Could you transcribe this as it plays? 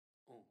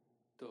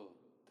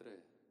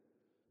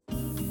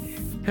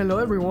Hello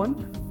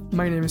everyone,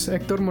 my name is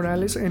Héctor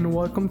Morales and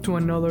welcome to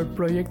another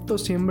Proyecto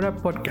Siembra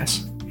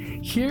podcast.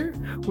 Here,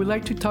 we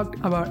like to talk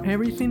about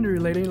everything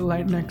related to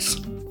Latinx.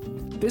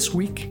 This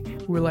week,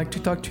 we'd like to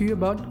talk to you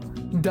about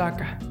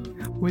D.A.C.A.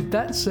 With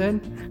that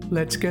said,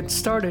 let's get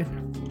started.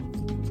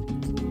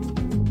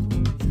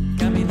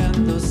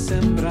 Caminando,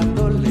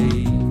 sembrando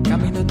ley,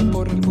 camino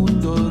por el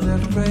mundo del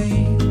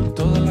rey.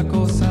 Toda la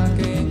cosa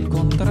que he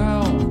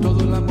encontrado,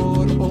 todo el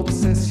amor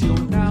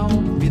obsesionado.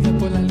 Vida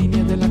por la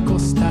línea de la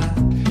costa,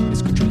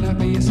 escucho la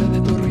belleza de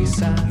tu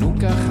risa.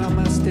 Nunca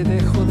jamás te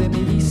dejo de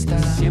mi vista.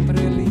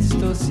 Siempre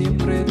listo,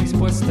 siempre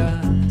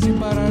dispuesta. Sin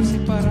parar,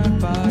 sin parar,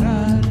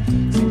 parar.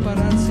 Sin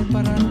parar, sin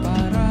parar,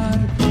 parar.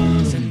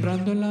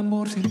 Sembrando el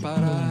amor sin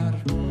parar.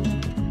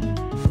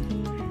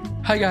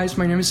 Hi guys,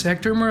 my name is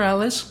Héctor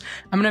Morales.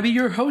 I'm going to be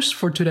your host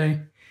for today.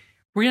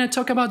 We're going to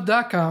talk about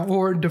D.A.C.A,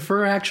 or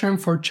Deferred Action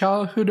for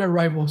Childhood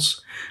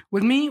Arrivals.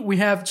 With me, we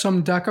have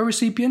some D.A.C.A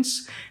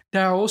recipients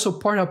that are also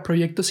part of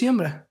Proyecto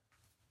Siembra.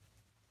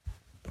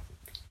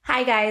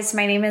 Hi guys,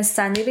 my name is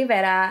Sandy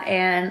Rivera,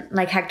 and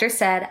like Hector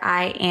said,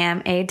 I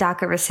am a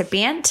D.A.C.A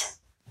recipient.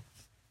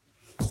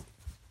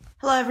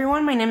 Hello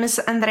everyone, my name is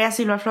Andrea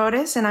Silva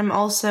Flores, and I'm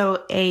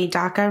also a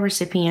D.A.C.A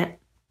recipient.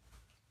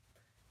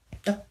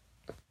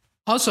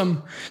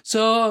 Awesome.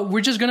 So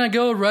we're just going to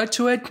go right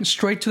to it,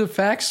 straight to the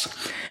facts.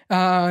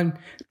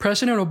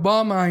 President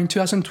Obama in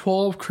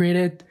 2012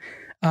 created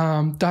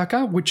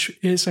D.A.C.A, which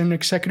is an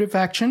executive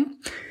action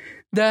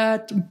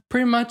that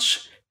pretty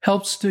much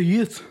helps the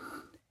youth.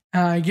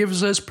 It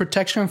gives us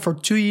protection for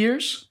 2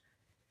 years,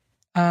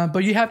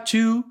 but you have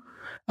to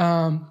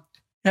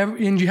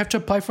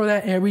apply for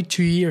that every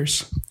 2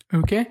 years.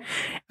 Okay.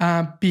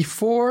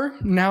 Before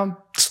now,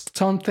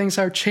 some things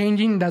are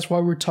changing. That's why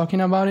we're talking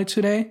about it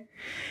today.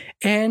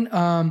 And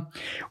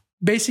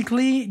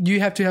basically, you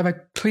have to have a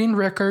clean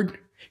record,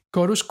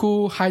 go to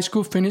school, high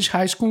school, finish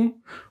high school,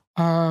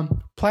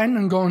 plan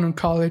on going to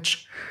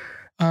college,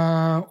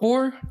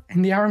 or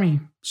in the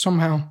army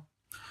somehow.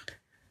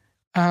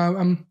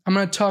 I'm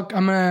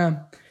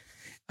gonna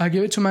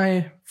give it to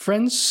my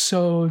friends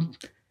so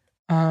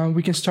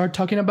we can start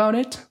talking about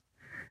it.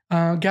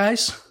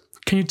 Guys,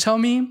 can you tell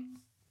me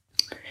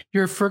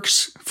your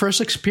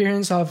first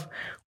experience of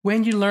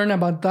when you learned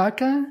about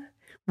D.A.C.A?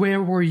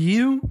 Where were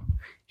you?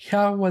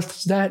 How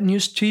was that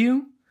news to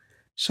you?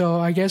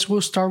 So I guess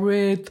we'll start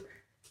with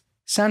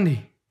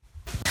Sandy.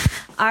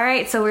 All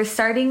right, so we're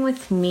starting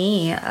with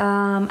me.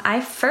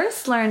 I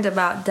first learned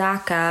about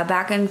D.A.C.A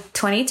back in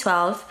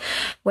 2012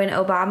 when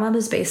Obama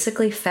was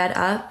basically fed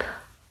up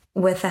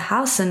with the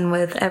House and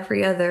with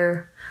every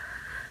other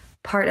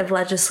part of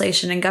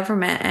legislation and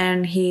government,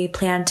 and he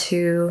planned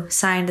to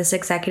sign this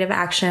executive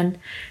action.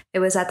 It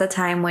was at the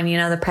time when,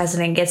 the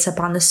president gets up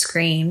on the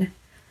screen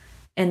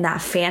in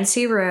that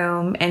fancy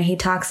room and he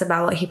talks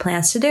about what he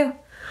plans to do.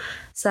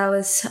 So that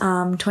was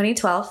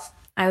 2012.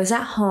 I was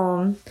at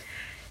home.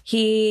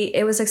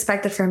 It was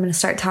expected for him to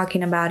start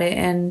talking about it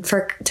and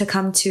to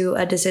come to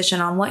a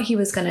decision on what he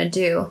was going to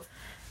do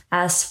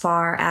as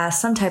far as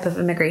some type of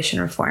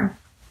immigration reform.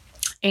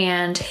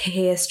 And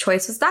his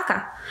choice was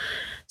D.A.C.A.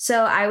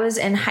 So I was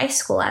in high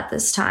school at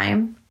this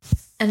time.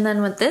 And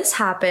then when this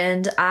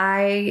happened,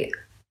 I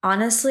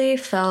honestly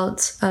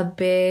felt a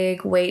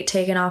big weight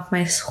taken off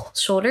my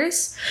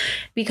shoulders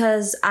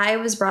because I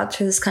was brought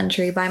to this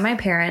country by my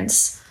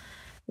parents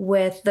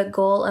with the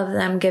goal of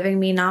them giving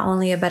me not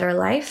only a better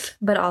life,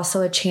 but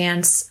also a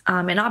chance,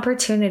 an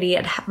opportunity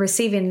at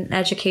receiving an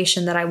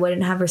education that I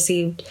wouldn't have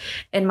received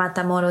in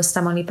Matamoros,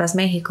 Tamaulipas,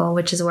 Mexico,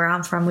 which is where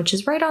I'm from, which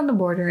is right on the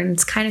border. And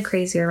it's kind of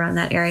crazy around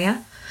that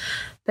area.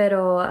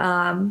 So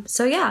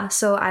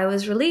I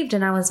was relieved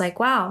and I was like,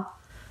 wow,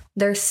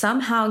 there's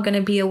somehow going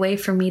to be a way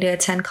for me to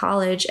attend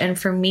college and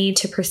for me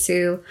to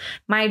pursue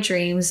my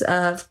dreams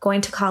of going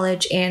to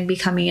college and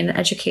becoming an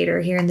educator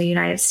here in the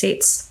United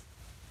States.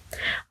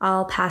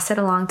 I'll pass it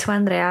along to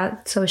Andrea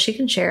so she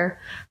can share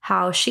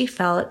how she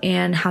felt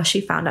and how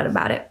she found out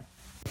about it.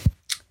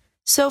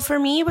 So for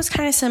me, it was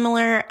kind of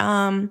similar.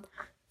 The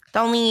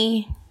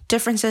only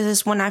difference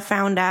is when I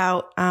found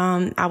out,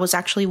 I was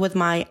actually with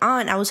my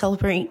aunt. I was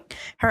helping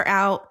her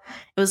out.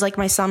 It was like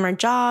my summer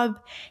job.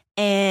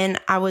 And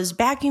I was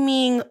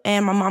vacuuming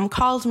and my mom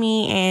called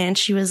me and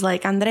she was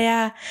like,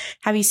 Andrea,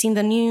 have you seen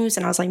the news?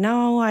 And I was like,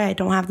 no, I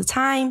don't have the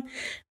time.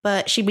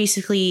 But she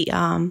basically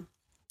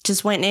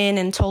just went in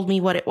and told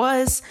me what it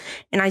was.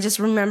 And I just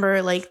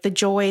remember like the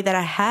joy that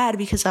I had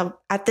because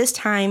at this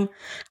time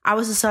I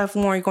was a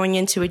sophomore going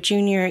into a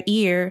junior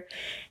year.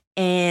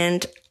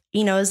 And,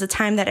 it's the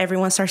time that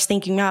everyone starts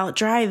thinking about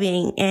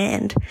driving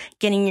and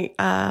getting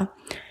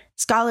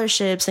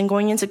scholarships and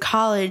going into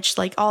college,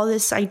 like all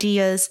these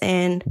ideas.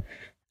 And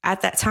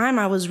at that time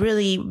I was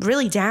really,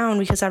 really down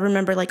because I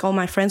remember like all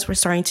my friends were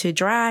starting to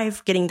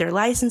drive, getting their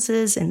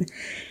licenses and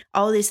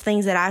all these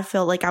things that I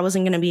felt like I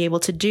wasn't going to be able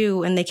to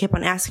do. And they kept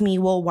on asking me,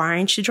 well, why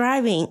aren't you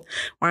driving?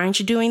 Why aren't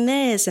you doing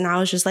this? And I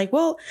was just like,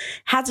 well,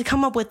 had to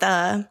come up with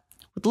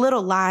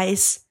little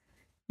lies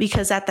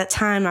because at that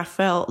time I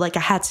felt like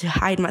I had to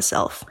hide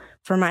myself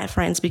from my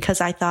friends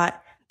because I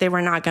thought they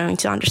were not going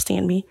to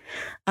understand me.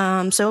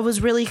 So I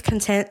was really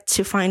content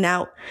to find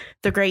out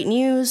the great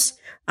news.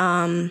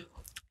 And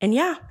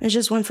yeah, it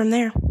just went from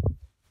there.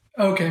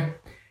 Okay.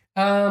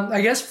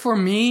 I guess for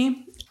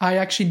me, I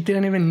actually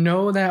didn't even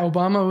know that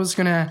Obama was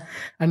going to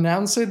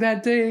announce it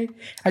that day.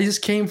 I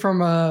just came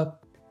from a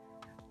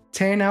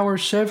 10-hour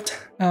shift.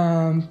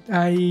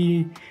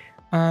 I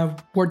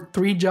worked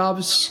 3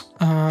 jobs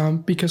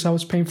because I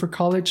was paying for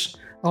college.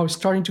 I was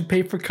starting to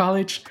pay for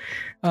college.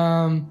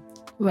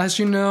 As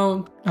you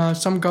know,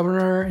 some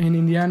governor in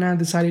Indiana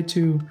decided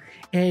to,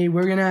 hey,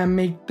 we're going to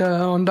make the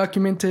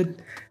undocumented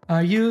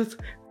youth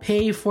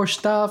pay for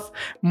stuff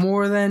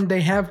more than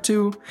they have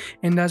to.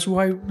 And that's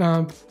why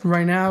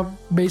right now,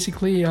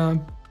 basically,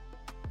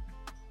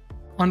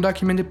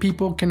 undocumented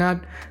people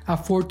cannot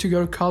afford to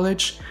go to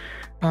college,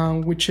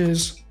 which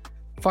is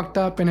fucked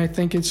up, and I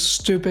think it's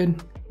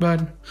stupid.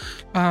 But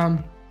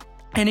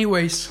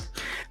anyways,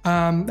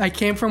 I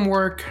came from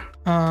work,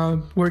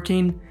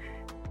 working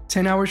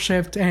 10-hour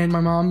shift, and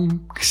my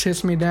mom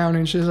sits me down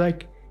and she's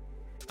like,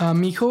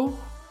 mijo,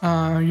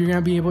 you're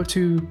gonna be able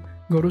to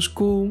go to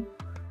school,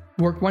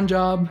 work 1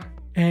 job,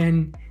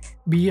 and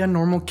be a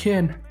normal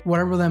kid,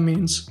 whatever that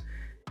means.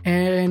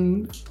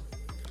 And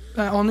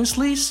I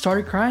honestly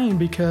started crying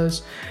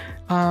because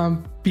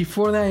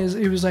before that,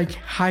 it was like,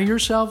 hire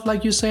yourself,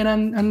 like you said,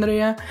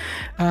 Andrea.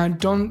 I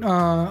told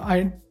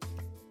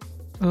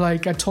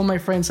my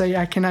friends,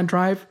 I cannot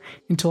drive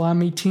until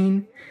I'm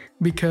 18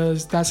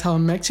 because that's how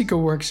Mexico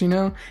works, you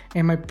know?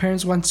 And my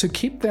parents want to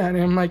keep that.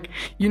 And I'm like,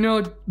 you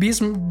know, be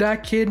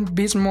that kid,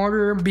 be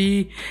smarter,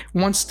 be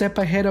one step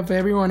ahead of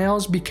everyone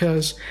else,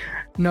 because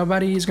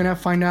nobody is gonna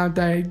find out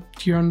that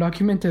you're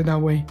undocumented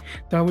that way.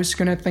 They're always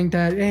gonna think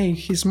that, hey,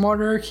 he's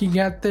smarter, he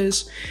got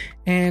this.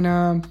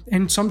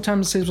 And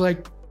sometimes it's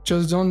like,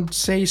 just don't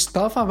say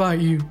stuff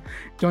about you.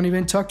 Don't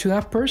even talk to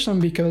that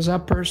person because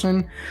that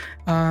person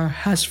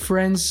has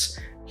friends.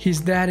 His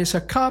dad is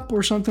a cop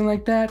or something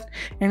like that.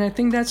 And I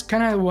think that's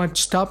kind of what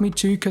stopped me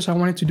too, because I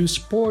wanted to do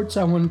sports.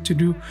 I wanted to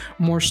do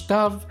more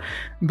stuff.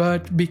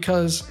 But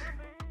because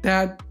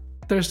that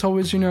there's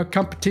always, you know,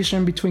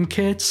 competition between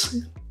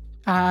kids,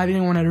 I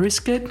didn't want to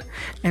risk it.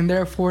 And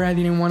therefore, I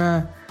didn't want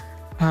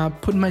to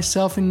put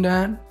myself in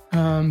that.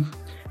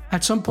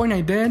 At some point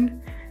I did.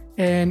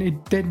 And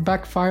it did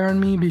backfire on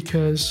me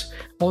because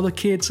all the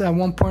kids at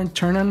one point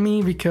turned on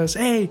me because,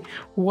 hey,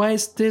 why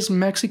is this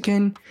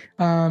Mexican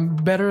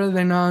better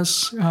than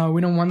us?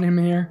 We don't want him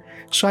here.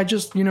 So I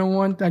just, you know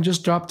what? I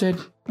just dropped it.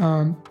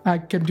 I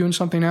kept doing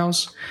something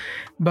else.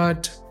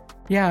 But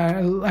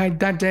yeah,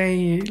 that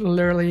day,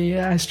 literally,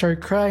 I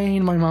started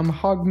crying. My mom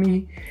hugged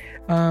me.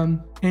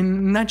 And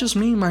not just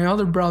me, my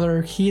other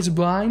brother, he is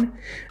blind.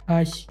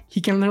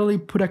 He can literally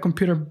put a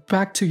computer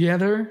back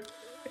together.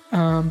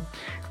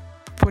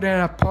 Put it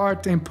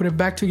apart and put it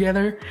back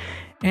together.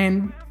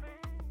 And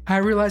I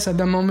realized at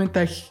that moment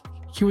that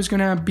he was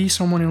gonna be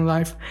someone in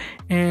life.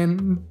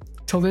 And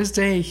till this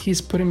day, he's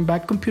putting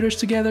back computers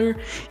together.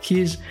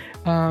 He's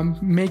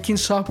making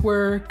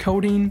software,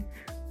 coding,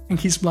 and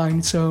he's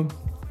blind. So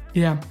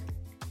yeah,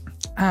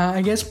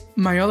 I guess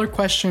my other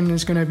question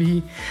is gonna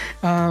be,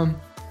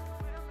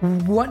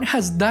 what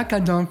has D.A.C.A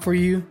done for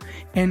you?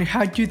 And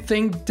how do you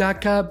think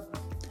D.A.C.A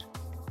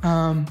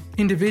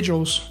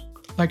individuals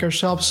like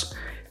ourselves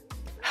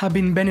have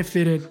been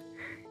benefited,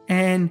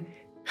 and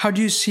how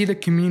do you see the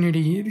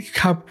community?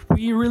 Have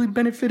we really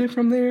benefited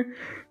from there?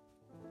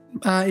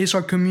 Is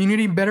our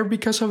community better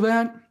because of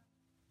that?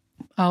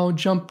 I'll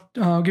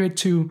give it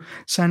to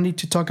Sandy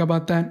to talk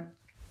about that.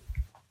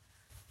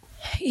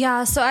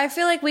 Yeah, so I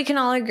feel like we can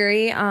all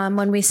agree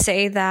when we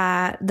say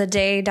that the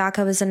day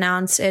D.A.C.A was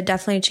announced, it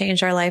definitely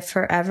changed our life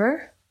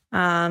forever.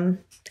 Our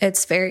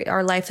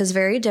life is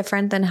very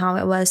different than how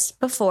it was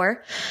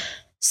before.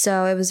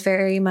 So it was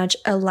very much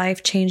a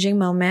life-changing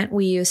moment.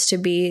 We used to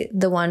be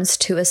the ones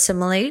to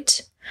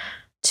assimilate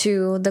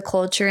to the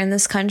culture in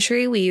this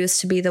country. We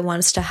used to be the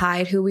ones to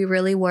hide who we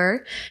really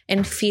were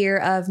in fear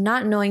of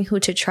not knowing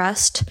who to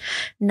trust,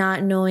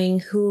 not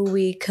knowing who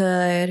we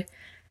could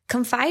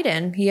confide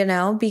in, you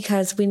know,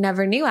 because we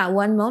never knew. At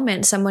one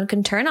moment, someone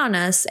can turn on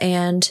us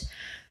and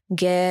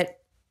get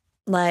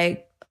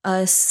like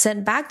us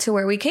sent back to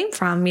where we came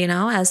from, you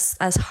know, as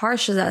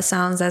harsh as that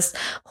sounds, as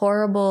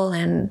horrible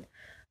and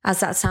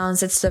as that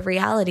sounds, it's the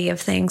reality of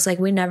things. Like,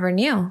 we never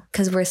knew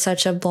because we're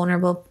such a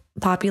vulnerable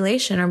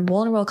population or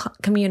vulnerable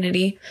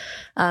community.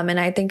 And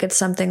I think it's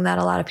something that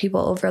a lot of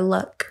people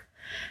overlook.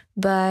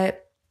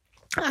 But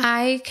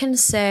I can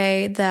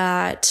say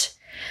that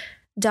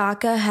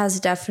D.A.C.A has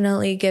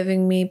definitely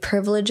given me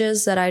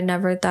privileges that I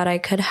never thought I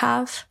could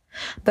have,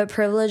 but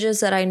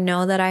privileges that I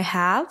know that I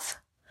have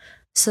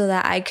so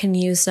that I can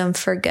use them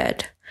for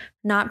good.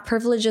 Not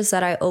privileges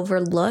that I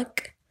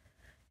overlook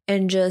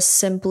and just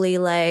simply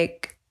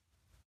like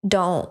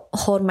don't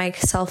hold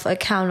myself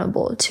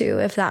accountable to,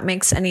 if that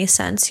makes any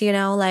sense. You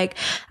know, like,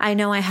 I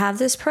know I have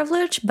this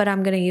privilege, but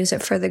I'm going to use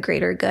it for the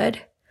greater good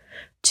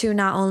to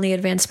not only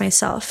advance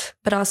myself,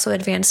 but also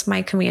advance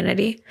my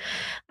community.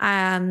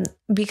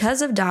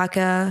 Because of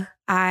D.A.C.A,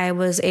 I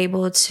was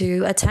able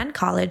to attend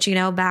college.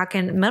 Back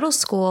in middle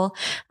school,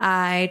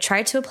 I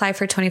tried to apply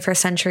for 21st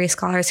Century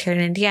Scholars here in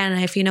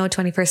Indiana. If you know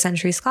 21st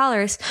Century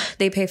Scholars,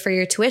 they pay for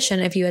your tuition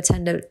if you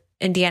attend a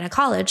Indiana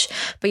college,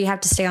 but you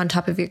have to stay on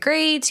top of your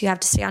grades. You have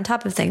to stay on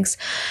top of things.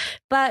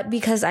 But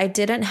because I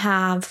didn't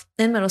have,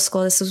 in middle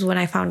school, this was when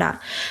I found out,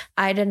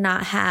 I did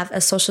not have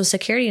a social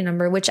security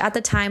number, which at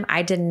the time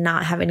I did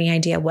not have any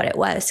idea what it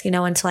was,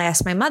 until I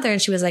asked my mother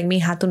and she was like,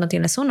 mija, tú no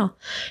tienes uno,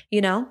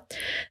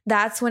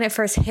 That's when it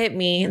first hit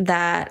me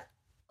that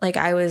like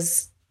I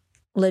was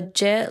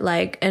legit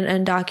like an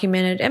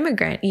undocumented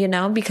immigrant,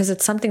 because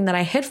it's something that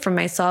I hid from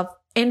myself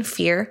in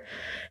fear,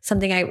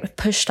 something I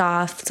pushed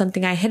off,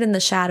 something I hid in the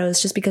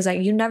shadows just because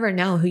you never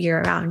know who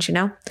you're around,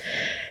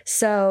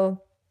 So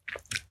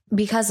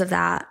because of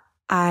that,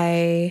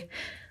 because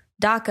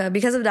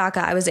of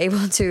D.A.C.A, I was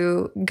able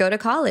to go to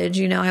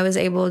college. I was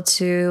able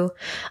to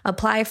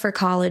apply for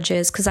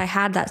colleges because I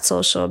had that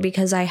social,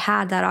 because I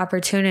had that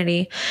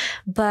opportunity.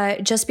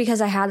 But just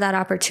because I had that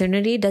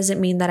opportunity doesn't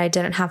mean that I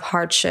didn't have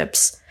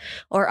hardships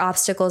or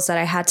obstacles that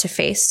I had to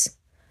face.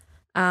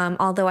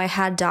 Although I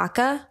had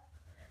D.A.C.A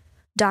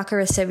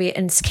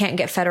recipients can't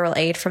get federal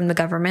aid from the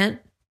government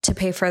to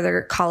pay for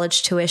their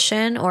college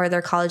tuition or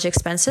their college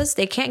expenses.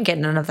 They can't get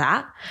none of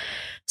that.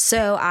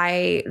 So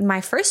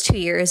my first 2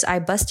 years, I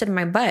busted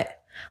my butt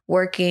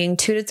working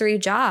 2 to 3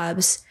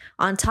 jobs.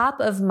 On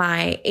top of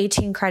my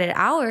 18 credit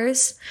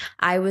hours,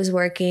 I was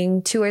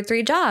working 2 or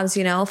 3 jobs,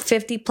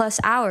 50 plus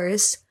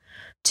hours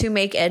to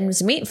make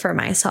ends meet for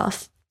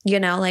myself.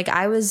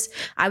 I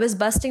was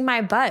busting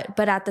my butt,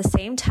 but at the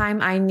same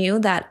time, I knew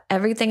that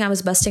everything I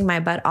was busting my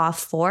butt off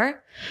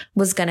for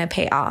was going to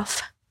pay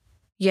off,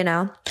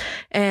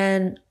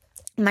 and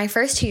my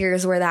first 2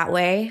 years were that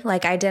way.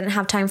 Like I didn't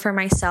have time for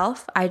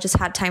myself. I just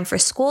had time for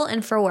school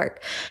and for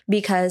work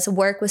because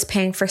work was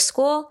paying for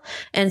school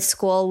and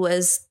school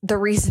was the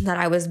reason that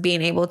I was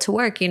being able to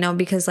work,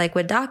 because like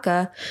with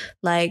D.A.C.A,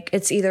 like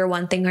it's either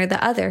one thing or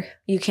the other.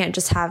 You can't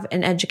just have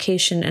an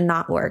education and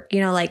not work,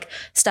 like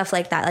stuff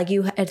like that. Like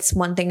it's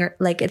one thing or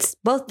like it's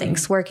both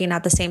things working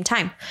at the same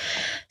time.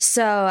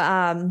 So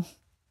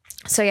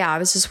yeah, I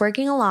was just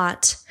working a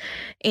lot,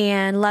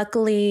 and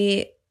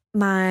luckily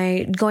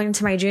going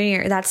into my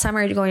junior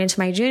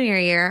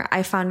year,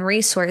 I found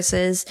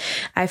resources.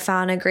 I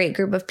found a great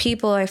group of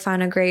people. I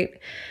found a great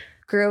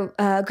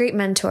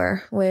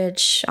mentor,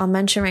 which I'll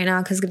mention right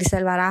now because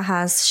Grisel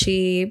Barajas,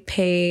 she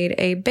played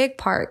a big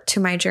part to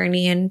my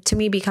journey and to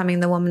me becoming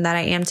the woman that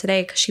I am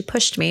today, because she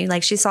pushed me.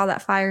 Like she saw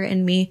that fire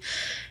in me,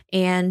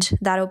 and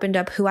that opened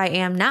up who I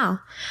am now.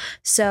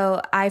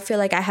 So I feel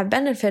like I have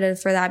benefited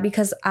for that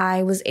because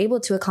I was able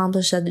to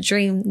accomplish the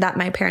dream that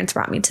my parents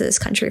brought me to this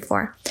country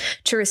for,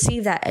 to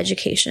receive that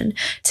education,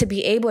 to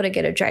be able to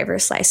get a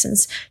driver's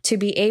license, to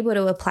be able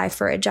to apply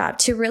for a job,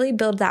 to really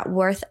build that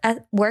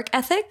work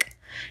ethic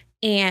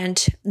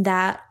and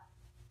that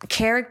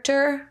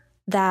character,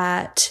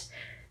 that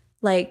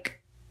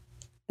like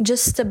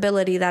just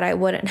stability that I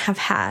wouldn't have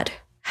had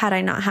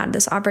I not had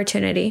this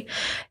opportunity.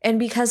 And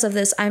because of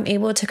this, I'm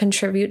able to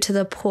contribute to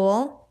the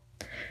pool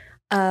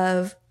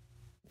of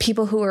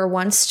people who were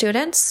once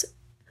students,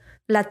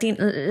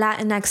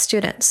 Latinx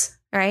students,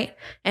 right?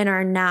 And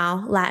are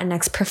now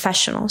Latinx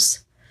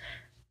professionals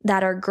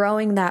that are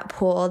growing that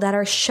pool, that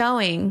are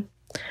showing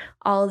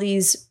all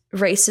these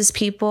racist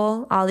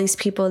people, all these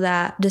people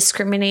that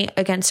discriminate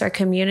against our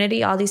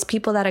community, all these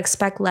people that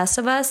expect less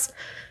of us.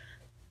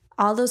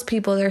 All those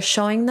people, they're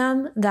showing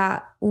them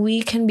that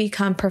we can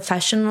become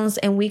professionals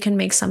and we can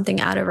make something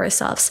out of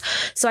ourselves.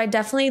 So I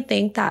definitely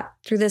think that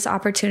through this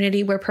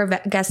opportunity, we're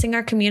progressing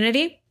our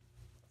community,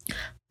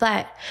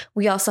 but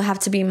we also have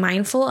to be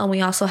mindful, and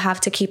we also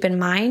have to keep in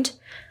mind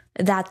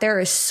that there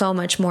is so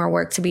much more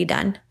work to be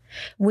done.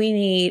 We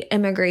need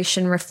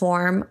immigration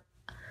reform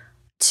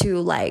to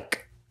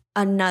like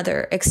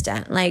another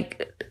extent.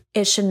 Like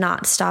it should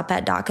not stop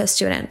at D.A.C.A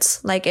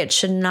students. Like it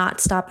should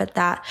not stop at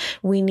that.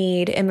 We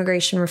need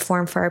immigration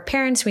reform for our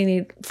parents. We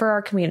need for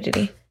our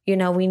community.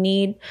 We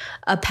need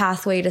a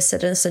pathway to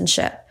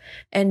citizenship.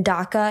 And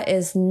D.A.C.A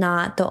is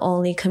not the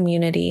only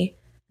community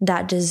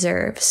that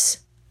deserves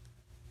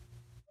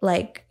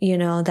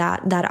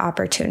that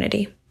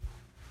opportunity.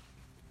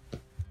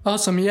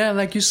 Awesome. Yeah,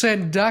 like you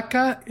said,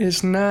 D.A.C.A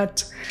is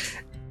not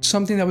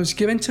something that was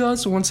given to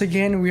us. Once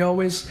again, we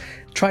always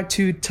try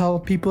to tell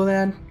people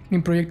that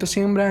in Proyecto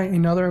Siembra,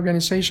 in other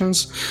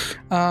organizations,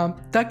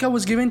 D.A.C.A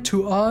was given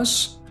to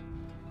us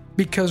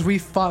because we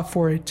fought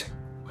for it.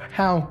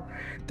 How?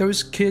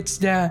 Those kids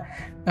that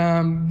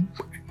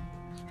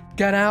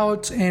got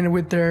out and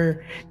with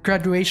their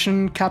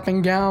graduation cap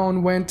and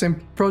gown went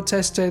and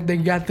protested, they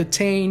got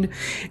detained,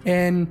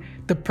 and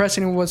the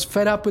president was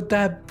fed up with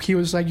that. He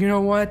was like, you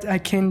know what? I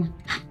can't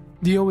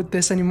deal with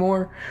this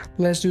anymore.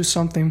 Let's do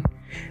something.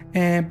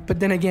 But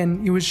then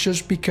again, it was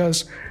just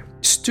because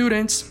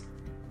students,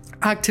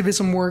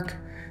 activism work,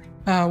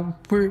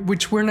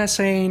 which we're not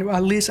saying,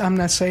 at least I'm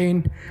not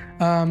saying,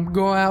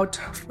 go out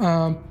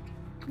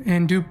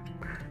and do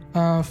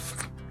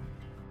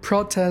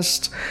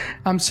protest.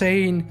 I'm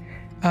saying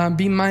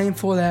Be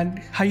mindful that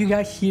how you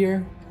got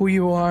here, who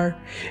you are,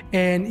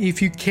 and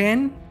if you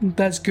can,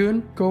 that's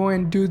good. Go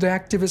and do the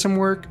activism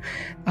work.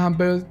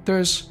 But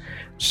there's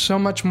so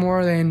much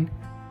more than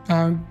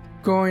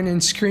going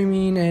and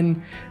screaming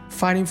and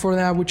fighting for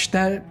that, which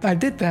that I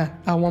did that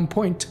at one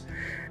point.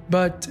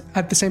 But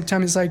at the same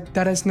time, it's like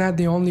that is not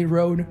the only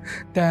road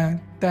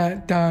that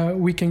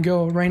we can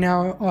go. Right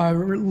now, at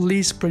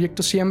least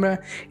Proyecto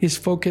Siembra is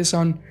focused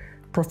on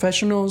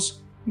professionals.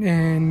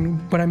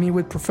 And what I mean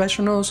with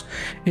professionals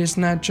is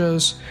not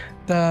just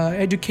the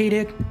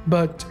educated,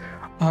 but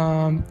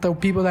the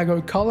people that go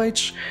to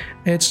college.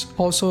 It's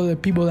also the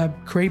people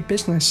that create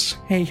business.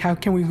 Hey, how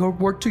can we go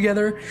work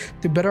together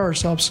to better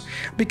ourselves?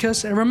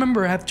 Because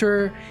remember,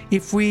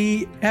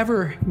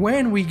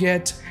 when we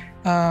get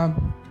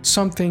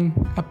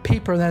something, a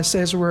paper that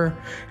says we're,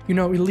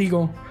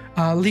 legal,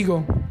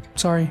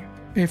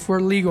 if we're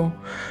legal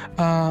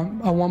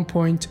at one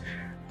point,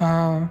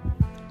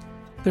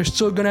 there's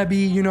still gonna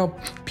be,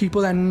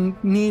 people that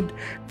need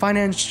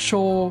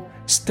financial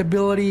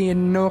stability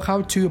and know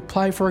how to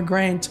apply for a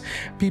grant,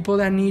 people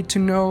that need to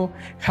know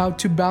how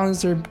to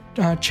balance their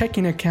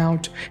checking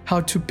account, how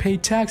to pay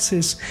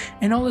taxes,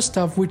 and all the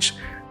stuff, which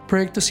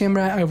Proyecto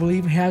Siembra, I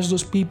believe, has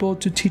those people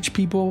to teach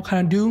people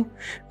how to do,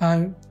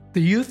 the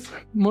youth,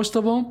 most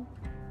of all.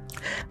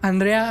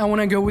 Andrea, I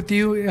want to go with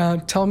you.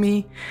 Tell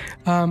me,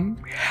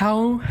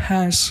 how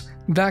has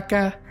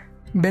D.A.C.A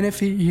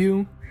benefit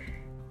you?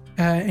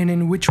 And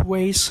in which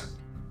ways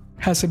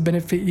has it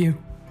benefit you?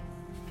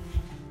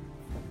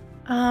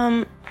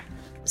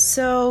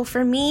 So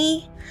for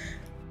me,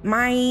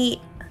 I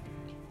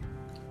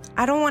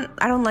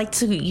don't like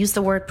to use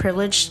the word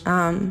privilege,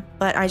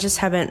 but I just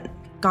haven't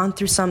gone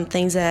through some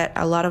things that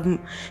a lot of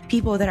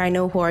people that I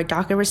know who are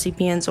D.A.C.A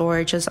recipients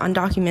or just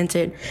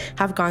undocumented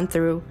have gone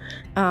through.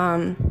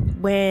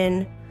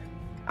 When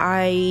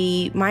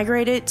I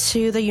migrated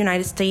to the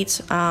United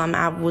States,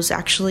 I was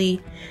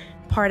actually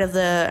part of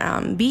the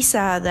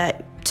D.A.C.A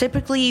that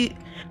typically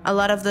a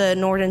lot of the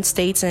northern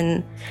states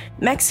in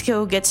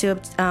Mexico get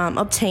to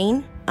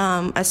obtain.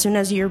 As soon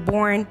as you're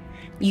born,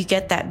 you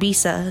get that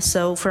D.A.C.A.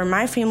 So for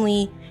my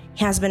family, it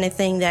has been a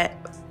thing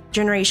that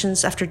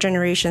generations after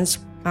generations,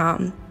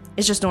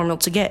 it's just normal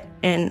to get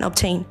and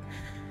obtain.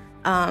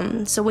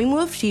 So we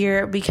moved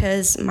here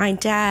because my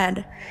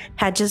dad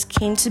had just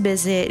came to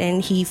visit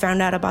and he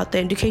found out about the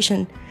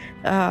education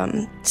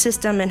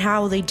system and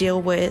how they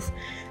deal with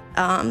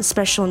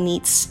special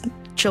needs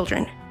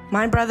children.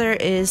 My brother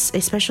is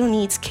a special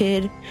needs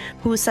kid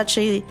who is such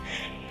a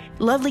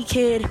lovely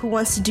kid who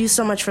wants to do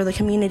so much for the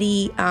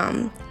community.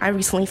 I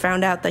recently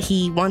found out that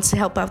he wants to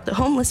help out the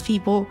homeless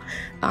people.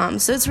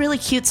 So it's really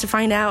cute to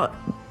find out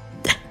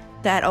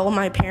that all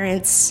my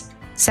parents'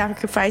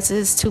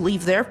 sacrifices to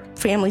leave their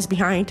families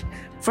behind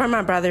for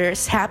my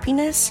brother's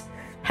happiness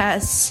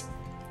has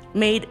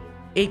made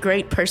a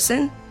great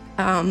person.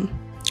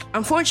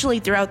 Unfortunately,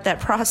 throughout that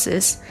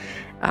process,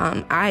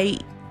 I,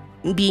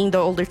 being the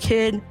older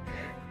kid,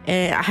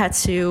 I had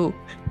to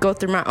go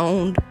through my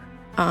own,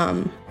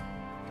 own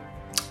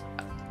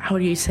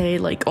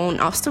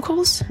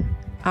obstacles.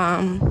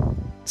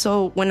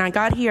 So when I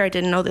got here, I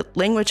didn't know the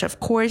language, of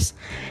course,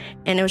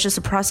 and it was just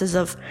a process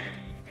of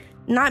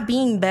not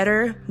being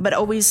better, but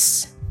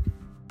always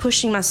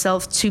pushing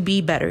myself to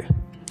be better,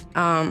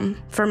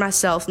 for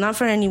myself, not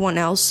for anyone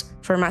else,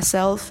 for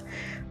myself.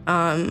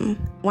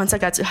 Once I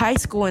got to high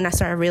school and I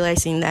started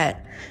realizing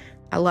that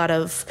a lot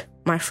of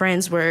my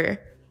friends were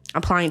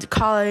applying to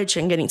college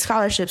and getting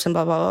scholarships and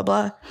blah, blah, blah,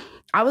 blah.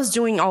 I was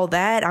doing all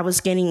that. I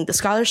was getting the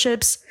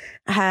scholarships.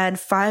 I had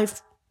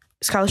 5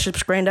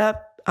 scholarships lined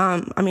up.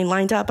 And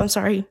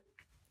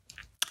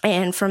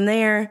from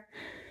there,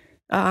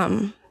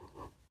 I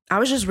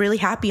was just really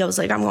happy. I was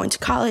like, I'm going to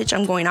college.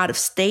 I'm going out of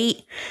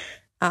state.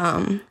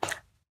 And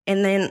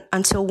then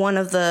until one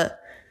of the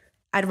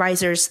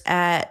advisors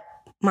at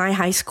my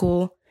high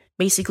school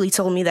basically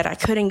told me that I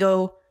couldn't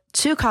go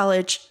to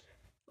college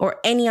or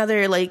any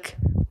other,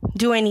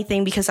 do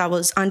anything because I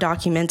was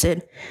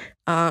undocumented.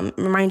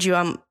 Remind you,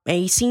 I'm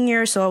a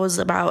senior, so I was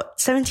about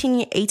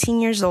 17, 18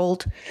 years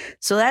old.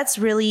 So it's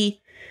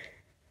really,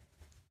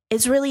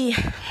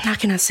 how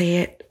can I say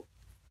it?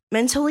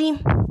 Mentally,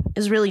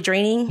 it's really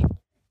draining.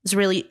 It's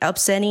really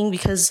upsetting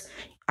because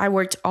I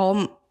worked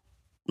all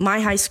my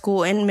high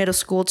school and middle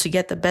school to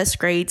get the best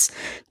grades,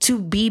 to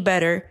be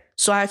better,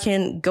 so I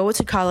can go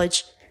to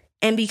college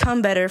and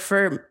become better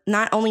for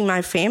not only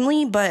my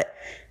family, but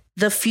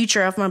the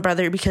future of my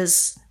brother,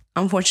 because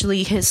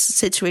unfortunately his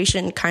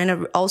situation kind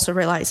of also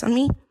relies on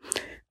me.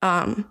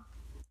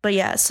 But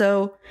yeah,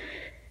 so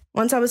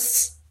once I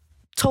was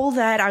told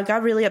that, I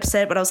got really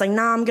upset, but I was like,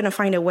 nah, I'm going to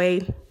find a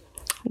way.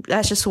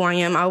 That's just who I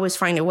am. I always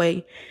find a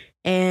way.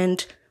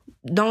 And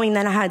knowing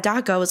that I had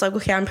D.A.C.A, I was like,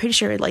 okay, I'm pretty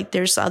sure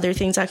there's other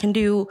things I can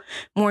do.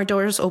 More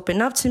doors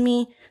open up to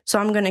me. So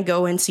I'm going to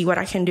go and see what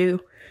I can do.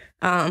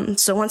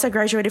 So once I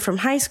graduated from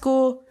high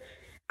school,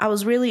 I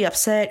was really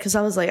upset because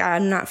I was like,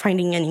 I'm not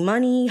finding any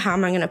money. How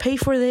am I going to pay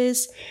for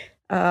this?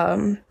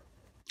 I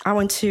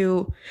went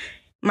to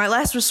my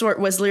last resort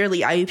was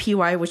literally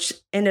IUPUI, which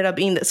ended up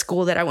being the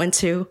school that I went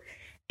to.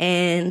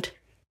 And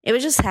it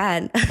was just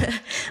sad.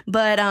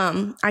 But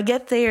I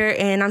get there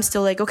and I'm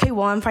still like, okay,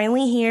 well, I'm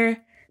finally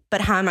here. But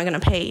how am I going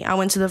to pay? I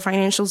went to the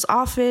financials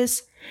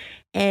office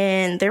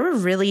and they were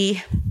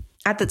really,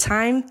 at the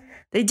time,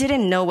 they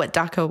didn't know what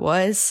D.A.C.A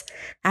was.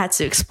 I had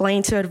to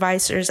explain to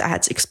advisors. I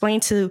had to explain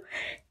to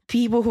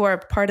people who are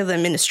part of the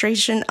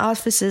administration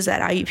offices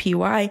at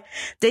IUPUI.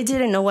 They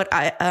didn't know what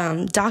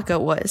D.A.C.A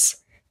was.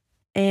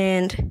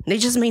 And they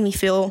just made me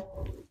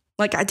feel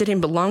like I didn't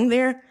belong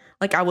there,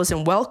 like I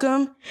wasn't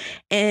welcome.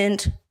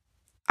 And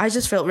I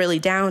just felt really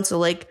down. So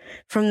like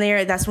from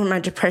there, that's where my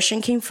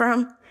depression came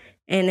from.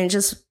 And it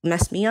just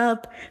messed me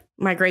up.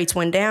 My grades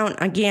went down.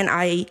 Again,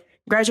 I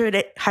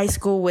graduated high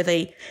school with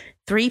a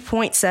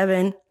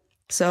 3.7.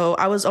 So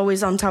I was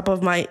always on top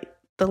of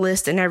the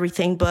list and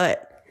everything.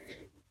 But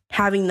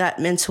having that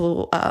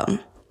mental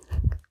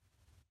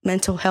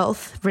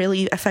health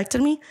really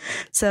affected me.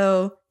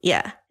 So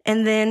yeah.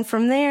 And then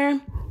from there,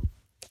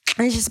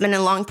 it's just been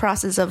a long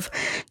process of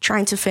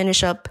trying to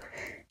finish up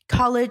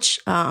college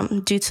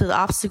due to the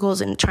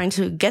obstacles and trying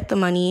to get the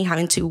money,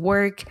 having to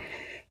work.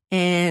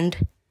 And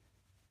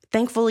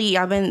thankfully,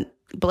 I've been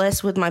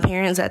blessed with my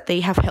parents that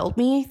they have helped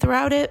me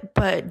throughout it.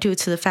 But due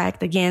to the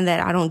fact, again, that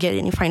I don't get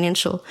any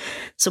financial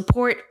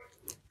support,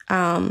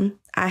 I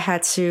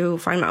had to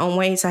find my own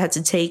ways. I had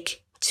to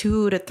take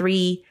 2 to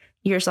 3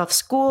 years off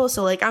school.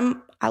 So like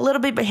I'm a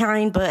little bit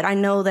behind, but I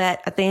know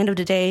that at the end of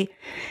the day,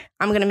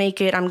 I'm going to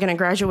make it. I'm going to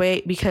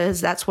graduate because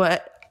that's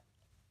what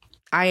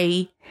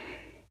I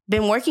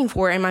been working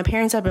for and my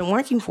parents have been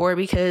working for,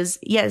 because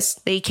yes,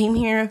 they came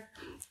here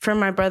for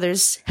my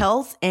brother's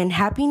health and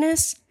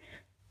happiness,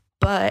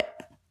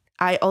 but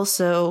I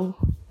also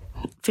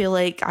feel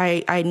like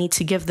I need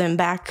to give them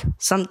back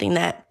something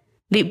that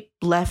they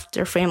left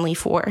their family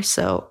for.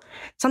 So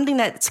something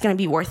that's going to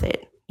be worth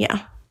it.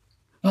 Yeah.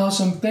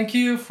 Awesome. Thank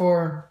you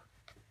for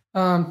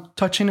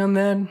touching on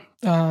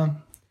that.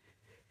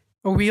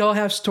 We all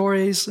have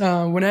stories.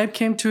 When I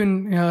came to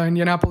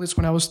Indianapolis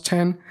when I was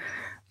 10,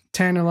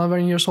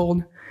 11 years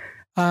old,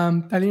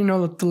 I didn't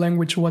know the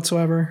language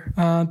whatsoever.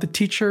 The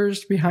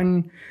teachers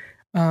behind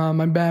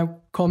my back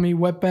called me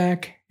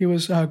wetback. It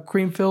was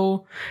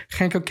Greenville,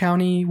 Hancock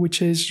County,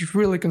 which is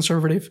really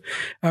conservative,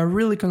 a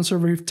really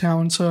conservative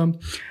town. So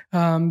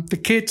the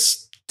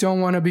kids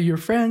don't want to be your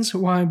friends.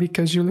 Why?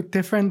 Because you look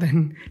different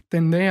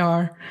than they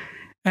are.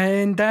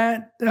 And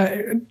that,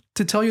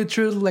 to tell you the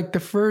truth, like the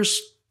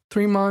first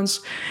 3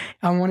 months,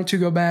 I wanted to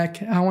go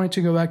back. I wanted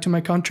to go back to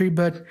my country,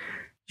 but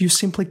you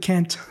simply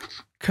can't,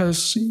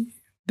 because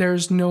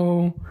there's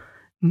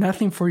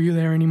nothing for you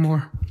there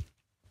anymore.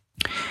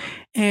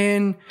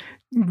 And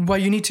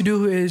what you need to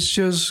do is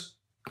just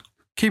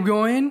keep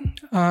going.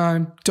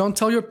 Don't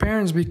tell your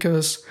parents,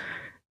 because,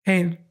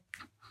 hey,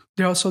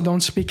 they also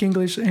don't speak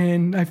English,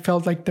 and I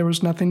felt like there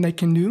was nothing they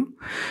can do.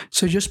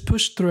 So just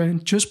push through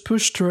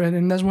it.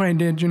 And that's what I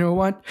did. You know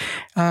what?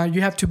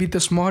 You have to be the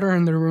smarter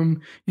in the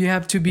room. You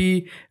have to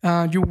be,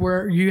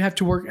 you have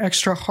to work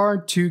extra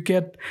hard to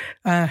get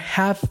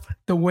half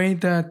the way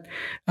that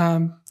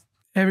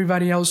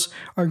everybody else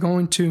are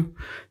going to.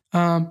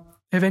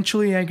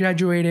 Eventually I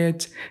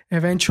graduated.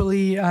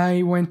 Eventually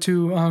I went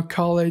to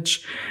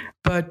college,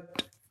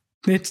 but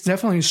it's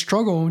definitely a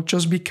struggle,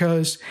 just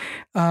because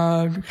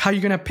how are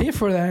you going to pay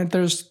for that?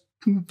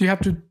 You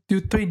have to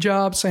do 3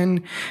 jobs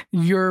and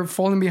you're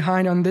falling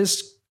behind on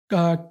this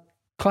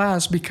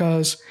class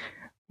because,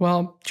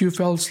 well, you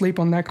fell asleep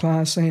on that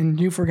class and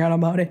you forgot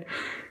about it.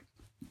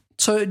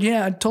 So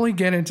yeah, I totally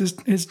get it.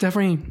 It's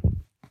definitely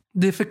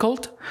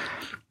difficult.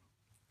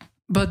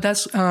 But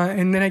that's,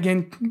 and then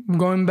again,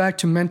 going back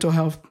to mental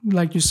health,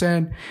 like you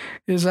said,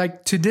 is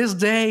like to this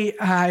day,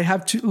 I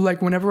have to,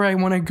 like, whenever I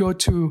want to go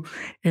to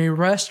a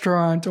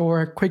restaurant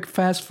or a quick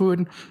fast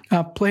food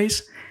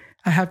place,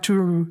 I have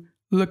to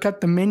look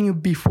at the menu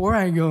before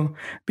I go,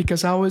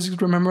 because I always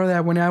remember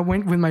that when I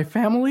went with my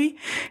family,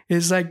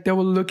 it's like they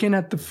were looking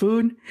at the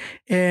food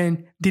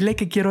and dile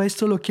que quiero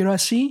esto, lo quiero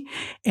así.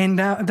 And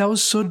that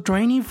was so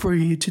draining for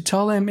you to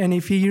tell them. And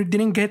if you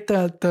didn't get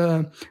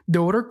the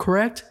order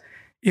correct,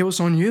 it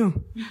was on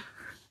you.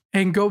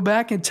 And go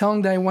back and tell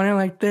them that I want it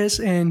like this.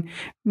 And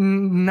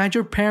not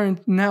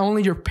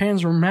only your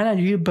parents were mad at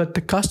you, but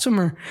the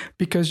customer,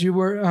 because you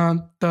were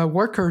the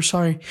worker,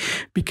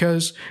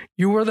 because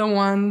you were the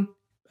one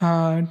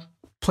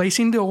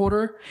placing the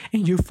order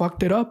and you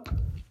fucked it up.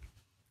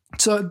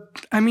 So,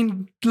 I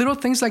mean, little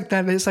things like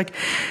that. It's like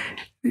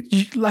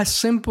as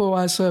simple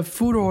as a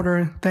food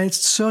order that's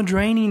so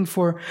draining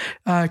for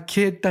a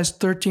kid that's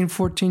 13,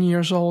 14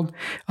 years old.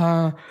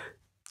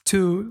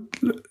 To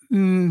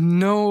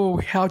know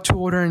how to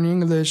order in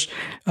English,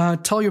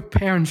 tell your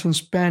parents in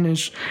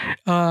Spanish.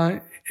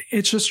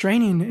 It's just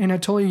draining, and I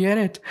totally get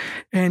it.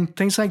 And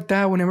things like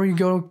that, whenever you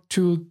go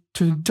to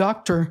the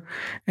doctor,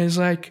 it's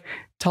like,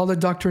 tell the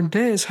doctor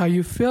this, how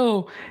you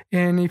feel.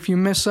 And if you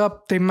mess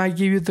up, they might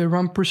give you the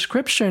wrong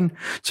prescription.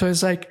 So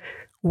it's like,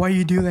 what do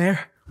you do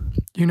there?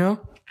 You know?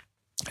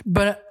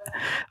 But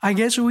I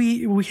guess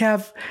we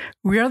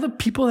are the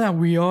people that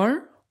we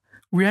are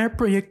we are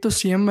Proyecto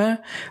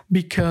Siembra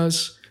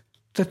because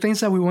the things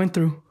that we went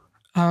through.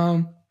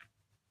 I'm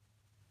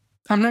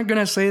not going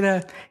to say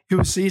that it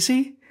was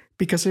easy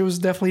because it was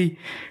definitely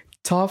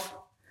tough,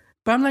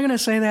 but I'm not going to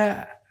say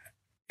that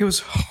it was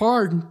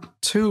hard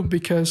too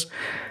because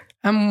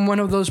I'm one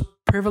of those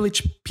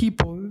privileged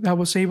people that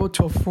was able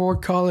to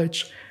afford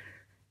college.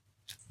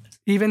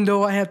 Even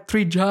though I had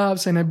 3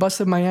 jobs and I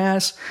busted my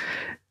ass,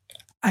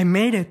 I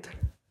made it.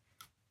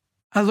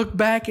 I look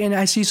back and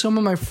I see some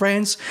of my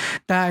friends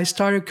that I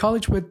started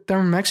college with, they're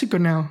in Mexico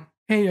now.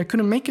 Hey, I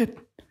couldn't make it.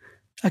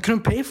 I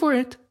couldn't pay for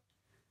it.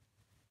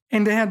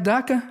 And they had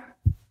DACA.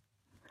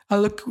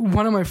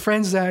 One of my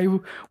friends that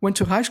went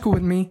to high school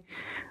with me,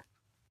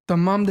 the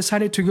mom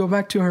decided to go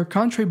back to her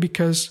country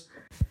because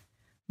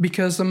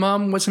the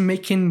mom wasn't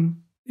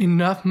making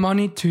enough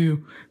money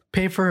to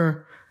pay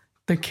for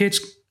the kids'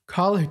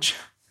 college.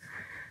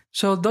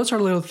 So those are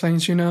little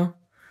things, you know.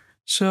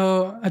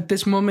 So at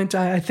this moment,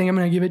 I think I'm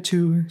going to give it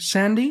to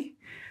Sandy,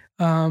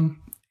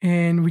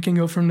 and we can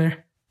go from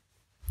there.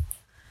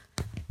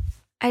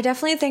 I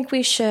definitely think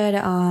we should,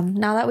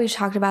 now that we've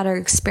talked about our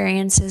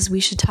experiences, we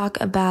should talk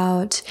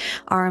about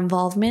our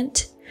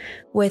involvement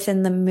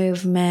within the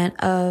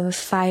movement of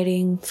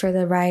fighting for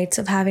the rights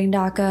of having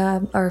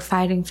DACA or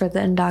fighting for the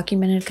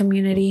undocumented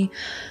community.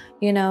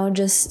 You know,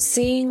 just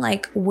seeing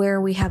like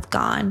where we have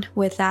gone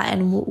with that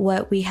and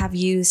what we have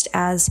used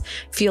as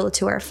fuel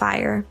to our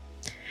fire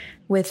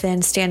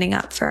within standing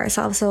up for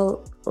ourselves.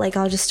 So like,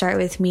 I'll just start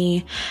with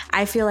me.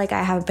 I feel like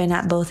I have been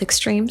at both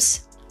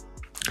extremes.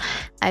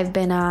 I've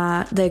been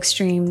at the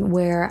extreme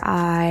where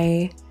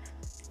I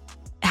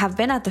have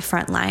been at the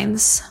front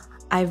lines.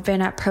 I've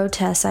been at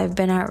protests. I've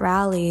been at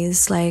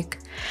rallies. Like,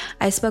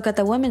 I spoke at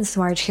the Women's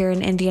March here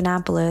in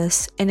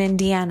Indianapolis, in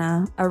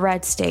Indiana, a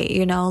red state,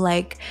 you know,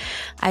 like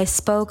I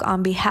spoke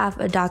on behalf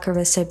of DACA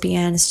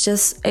recipients,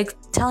 just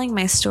telling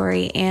my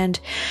story and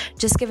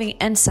just giving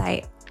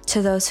insight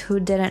to those who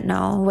didn't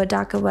know what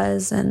DACA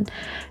was and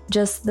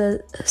just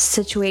the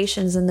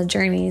situations and the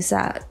journeys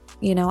that,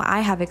 you know,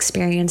 I have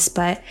experienced.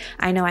 But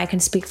I know I can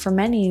speak for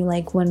many,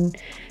 like when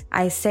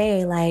I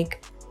say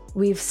like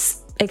we've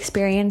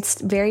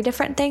experienced very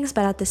different things,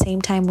 but at the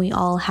same time, we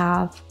all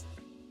have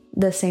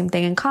the same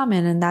thing in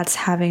common, and that's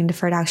having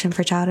deferred action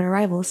for childhood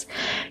arrivals.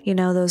 You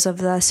know, those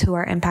of us who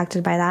are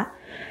impacted by that.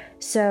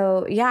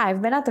 So yeah,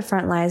 I've been at the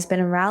front lines, been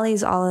in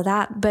rallies, all of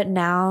that. But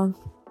now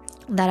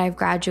that I've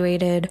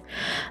graduated,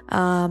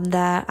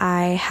 that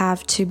I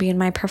have to be in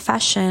my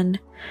profession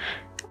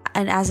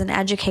and as an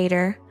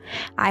educator,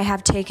 I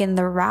have taken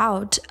the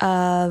route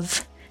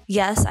of,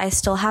 yes, I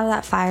still have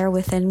that fire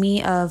within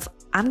me of,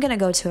 I'm going to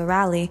go to a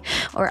rally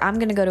or I'm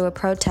going to go to a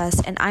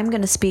protest and I'm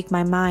going to speak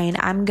my mind.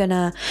 I'm going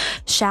to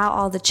shout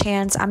all the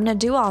chants. I'm going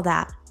to do all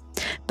that.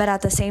 But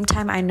at the same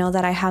time, I know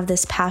that I have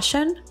this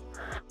passion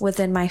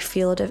within my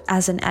field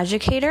as an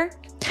educator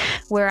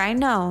where I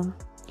know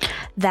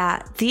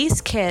that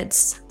these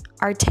kids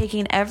are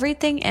taking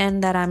everything in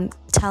that I'm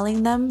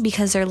telling them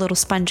because they're little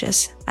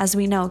sponges. As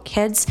we know,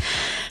 kids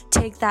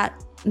take that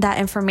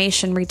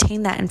information,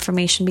 retain that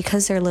information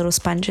because they're little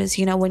sponges.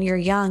 You know, when you're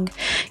young,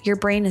 your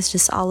brain is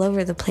just all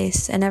over the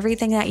place, and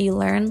everything that you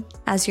learn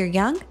as you're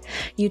young,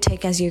 you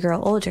take as you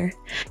grow older.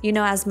 You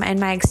know, in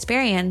my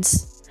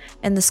experience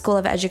in the school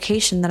of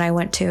education that I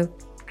went to,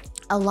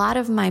 a lot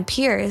of my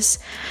peers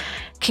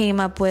came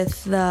up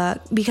with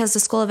because the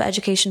school of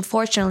education,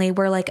 fortunately,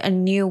 we're like a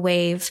new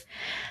wave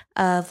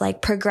of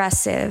like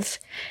progressive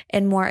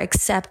and more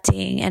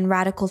accepting and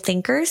radical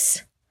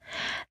thinkers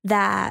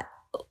that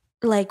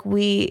like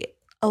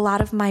a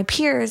lot of my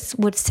peers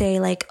would say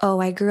like, oh,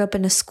 I grew up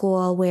in a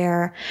school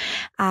where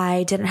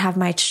I didn't have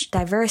much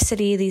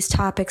diversity. These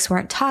topics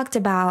weren't talked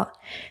about.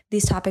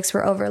 These topics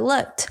were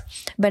overlooked.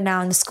 But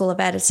now in the school of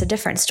ed, it's a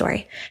different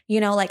story.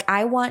 You know, like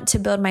I want to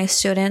build my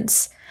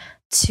students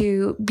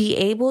to be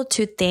able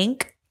to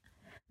think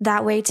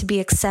that way, to be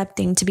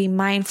accepting, to be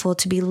mindful,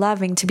 to be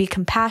loving, to be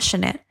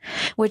compassionate,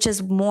 which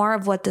is more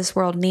of what this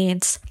world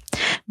needs,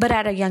 but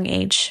at a young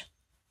age.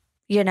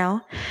 You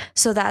know,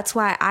 so that's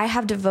why I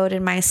have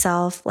devoted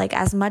myself, like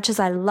as much as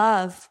I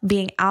love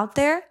being out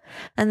there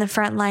in the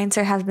front lines,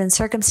 there have been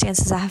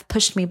circumstances that have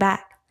pushed me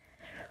back,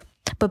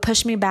 but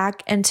pushed me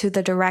back into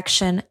the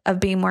direction of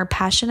being more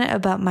passionate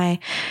about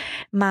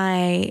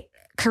my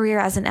career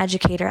as an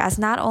educator, as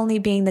not only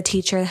being the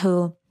teacher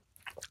who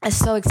is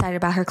so excited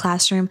about her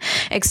classroom,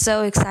 is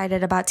so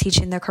excited about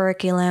teaching the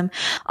curriculum,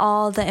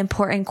 all the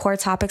important core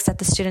topics that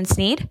the students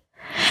need.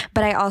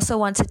 But I also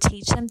want to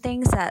teach them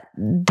things that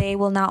they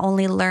will not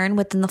only learn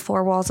within the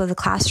 4 walls of the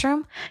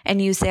classroom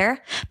and use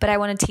there, but I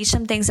want to teach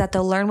them things that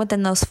they'll learn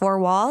within those 4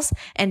 walls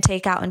and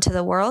take out into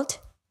the world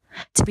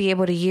to be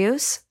able to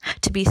use,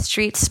 to be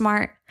street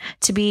smart,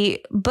 to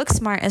be book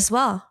smart as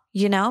well,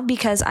 you know,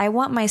 because I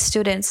want my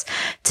students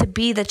to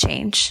be the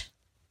change,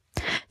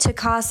 to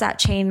cause that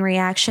chain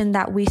reaction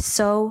that we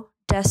so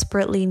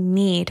desperately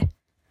need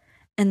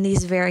in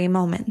these very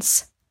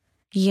moments,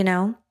 you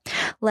know?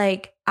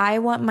 Like, I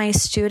want my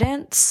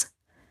students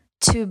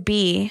to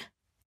be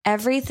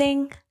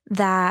everything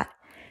that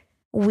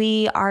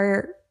we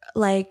are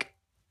like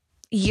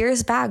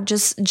years back,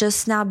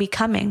 just now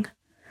becoming.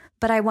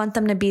 But I want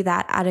them to be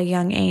that at a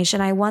young age.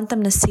 And I want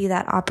them to see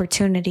that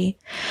opportunity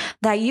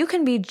that you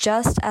can be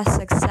just as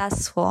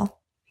successful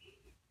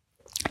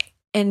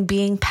in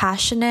being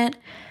passionate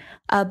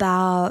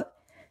about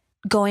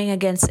going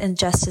against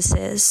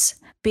injustices,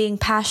 being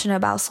passionate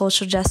about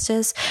social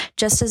justice,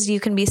 just as you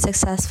can be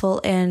successful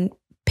in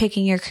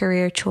picking your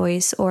career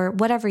choice or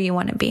whatever you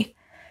want to be.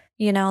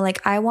 You know,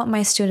 like I want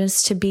my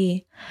students to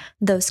be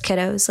those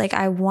kiddos. Like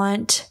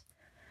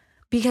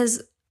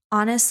because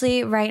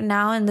honestly, right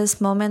now in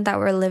this moment that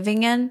we're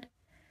living in,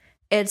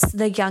 it's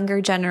the younger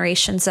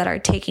generations that are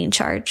taking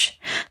charge,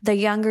 the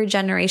younger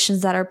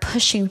generations that are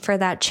pushing for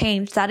that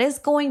change that is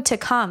going to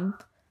come.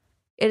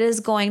 It is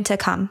going to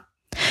come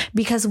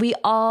because we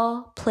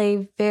all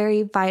play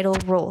very vital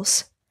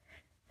roles.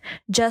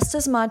 Just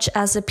as much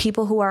as the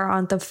people who are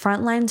on the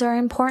front lines are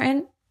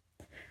important,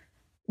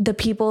 the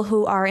people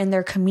who are in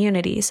their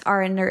communities,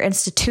 are in their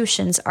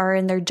institutions, are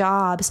in their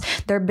jobs,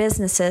 their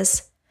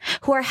businesses,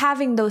 who are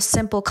having those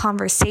simple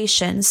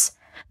conversations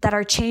that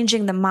are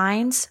changing the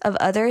minds of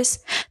others,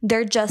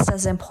 they're just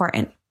as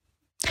important.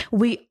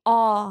 We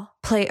all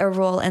play a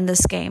role in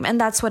this game, and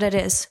that's what it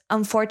is.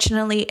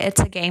 Unfortunately, it's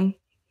a game,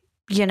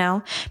 you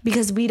know,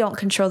 because we don't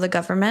control the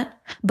government,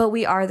 but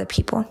we are the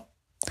people.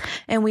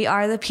 And we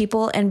are the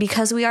people, and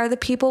because we are the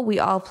people, we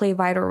all play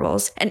vital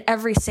roles, and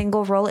every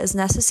single role is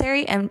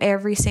necessary and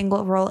every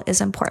single role is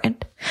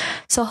important.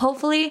 So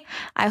hopefully,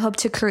 I hope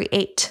to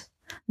create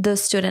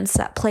those students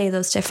that play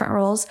those different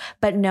roles,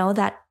 but know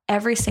that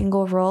every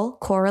single role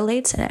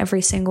correlates and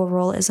every single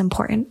role is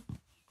important.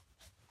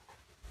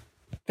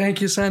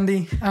 Thank you,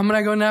 Sandy. I'm going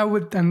to go now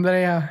with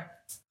Andrea.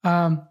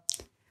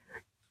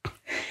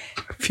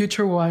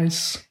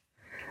 Future-wise,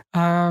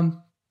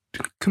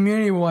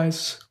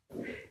 community-wise,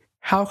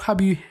 how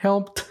have you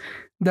helped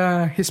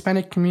the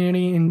Hispanic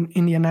community in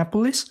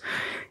Indianapolis?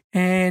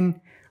 And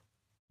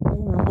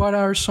what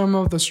are some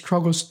of the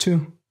struggles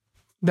too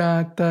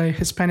that the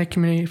Hispanic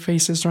community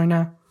faces right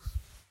now?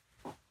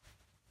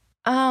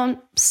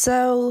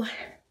 So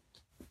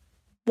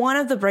one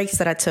of the breaks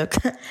that I took,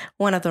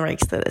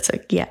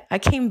 yeah, I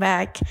came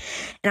back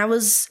and it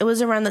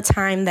was around the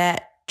time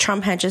that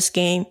Trump had just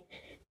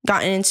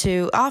gotten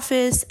into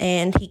office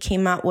and he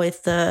came out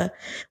with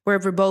we're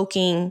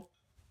revoking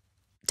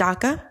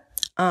D.A.C.A.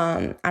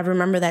 I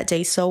remember that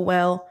day so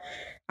well.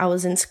 I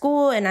was in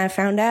school and I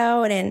found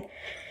out and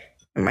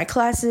in my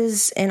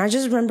classes, and I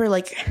just remember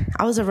like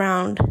I was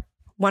around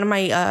one of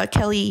my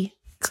Kelly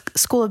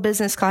School of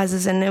Business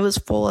classes and it was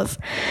full of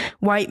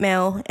white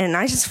male, and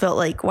I just felt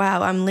like,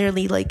 wow, I'm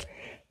literally like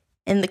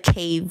in the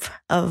cave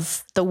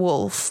of the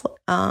wolf,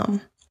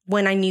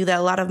 when I knew that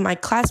a lot of my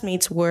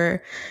classmates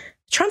were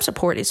Trump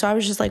supported. So I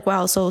was just like,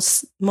 wow, so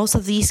most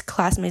of these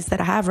classmates that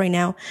I have right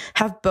now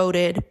have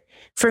voted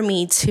for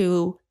me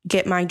to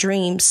get my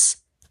dreams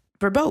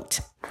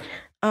revoked.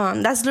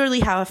 That's literally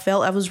how I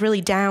felt. I was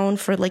really down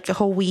for like a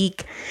whole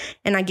week.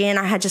 And again,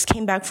 I had just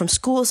came back from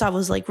school. So I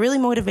was like really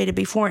motivated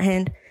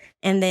beforehand.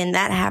 And then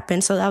that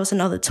happened. So that was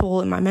another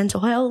toll in my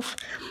mental health.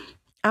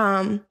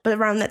 But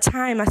around that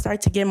time, I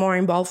started to get more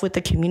involved with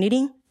the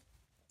community.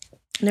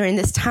 During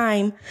this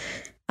time,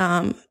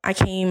 I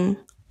came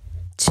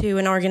to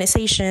an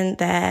organization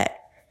that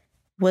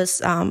was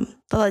the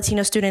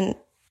Latino Student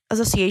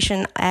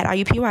Association at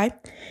IUPUI.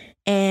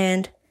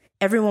 And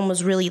everyone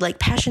was really like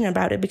passionate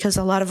about it because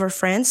a lot of our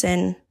friends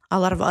and a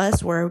lot of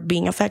us were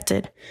being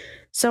affected.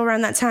 So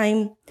around that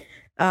time,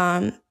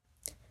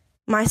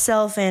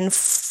 myself and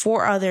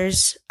 4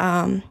 others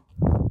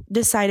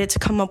decided to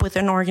come up with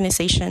an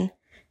organization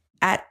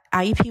at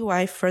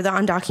IUPUI for the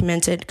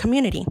undocumented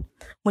community,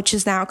 which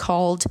is now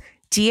called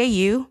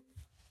D.A.U.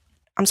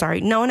 I'm sorry,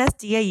 known as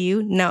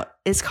D.A.U. No,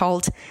 it's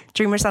called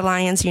Dreamers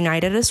Alliance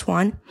United as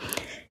One.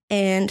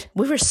 And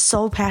we were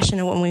so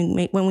passionate when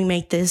we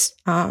made this.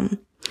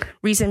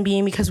 Reason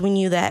being because we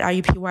knew that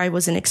IUPUI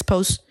wasn't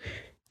exposed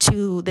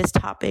to this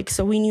topic.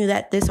 So we knew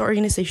that this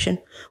organization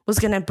was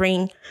going to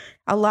bring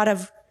a lot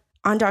of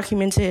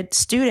undocumented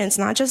students,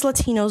 not just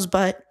Latinos,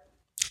 but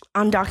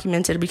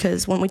undocumented,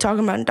 because when we talk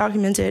about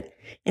undocumented,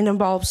 it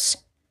involves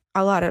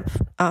a lot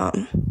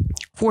of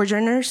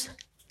foreigners.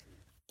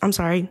 I'm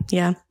sorry.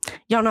 Yeah.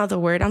 Y'all know the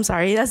word. I'm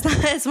sorry.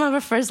 It's my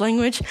first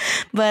language.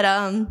 But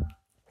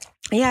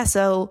yeah,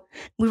 so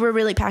we were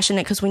really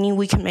passionate because we knew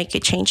we could make a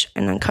change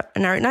in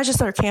our, not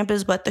just our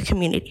campus, but the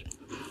community.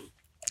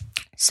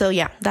 So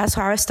yeah, that's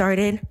how I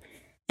started.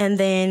 And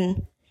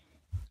then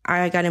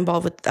I got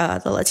involved with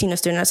the Latino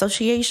Student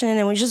Association,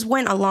 and we just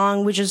went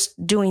along with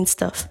just doing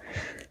stuff.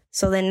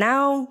 So then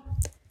now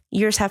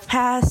years have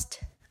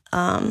passed.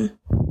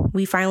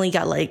 We finally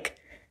got like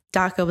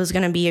D.A.C.A was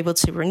going to be able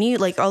to renew,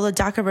 like all the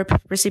D.A.C.A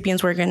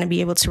recipients were going to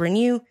be able to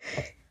renew.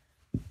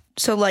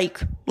 So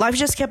like life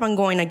just kept on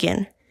going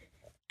again.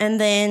 And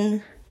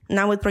then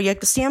now with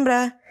Proyecto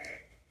Siembra,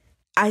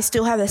 I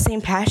still have the same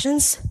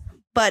passions,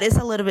 but it's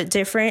a little bit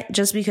different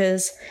just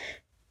because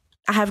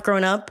I have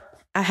grown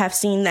up. I have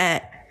seen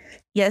that,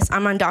 yes,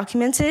 I'm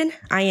undocumented.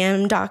 I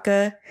am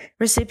D.A.C.A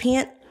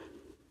recipient.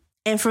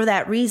 And for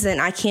that reason,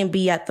 I can't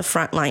be at the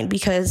front line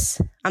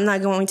because I'm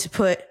not going to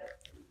put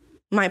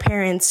my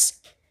parents'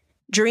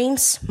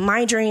 dreams,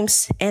 my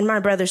dreams, and my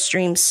brother's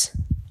dreams,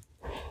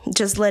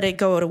 just let it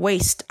go to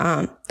waste.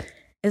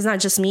 It's not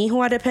just me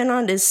who I depend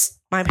on, it's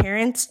my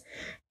parents.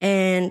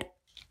 And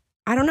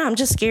I don't know, I'm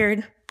just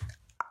scared.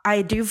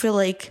 I do feel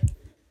like,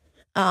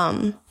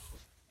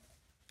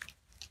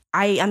 I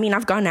mean,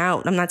 I've gone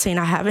out. I'm not saying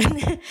I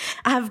haven't.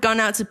 I've gone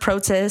out to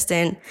protest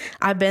and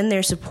I've been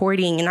there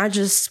supporting, and I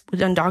just was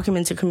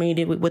undocumented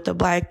community with the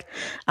Black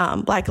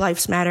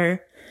Lives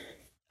Matter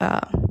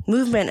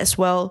movement as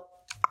well.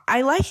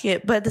 I like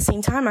it, but at the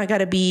same time, I got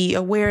to be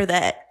aware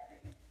that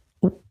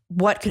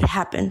what could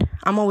happen.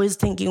 I'm always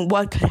thinking,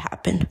 what could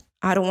happen?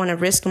 I don't want to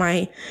risk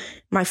my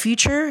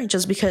future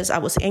just because I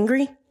was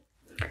angry.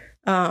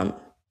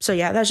 So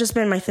yeah, that's just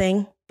been my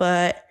thing.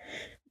 But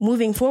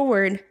moving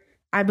forward,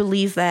 I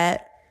believe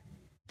that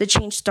the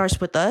change starts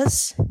with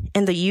us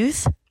and the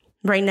youth.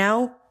 Right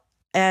now,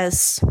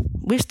 as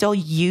we're still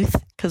youth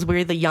because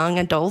we're the young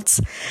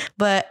adults,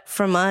 but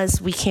from us,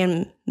 we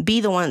can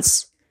be the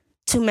ones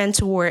to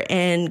mentor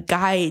and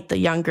guide the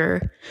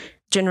younger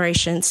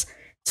generations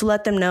to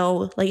let them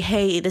know, like,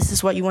 hey, this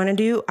is what you want to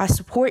do. I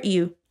support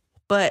you,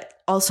 but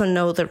also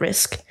know the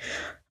risk.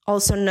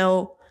 Also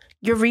know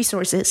your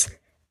resources.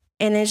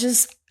 And it's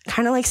just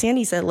kind of like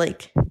Sandy said,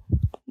 like,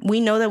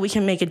 we know that we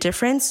can make a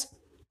difference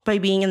by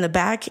being in the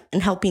back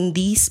and helping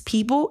these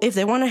people. If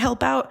they want to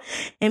help out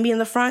and be in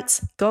the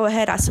front, go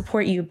ahead. I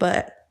support you.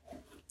 But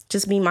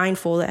just be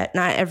mindful that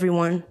not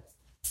everyone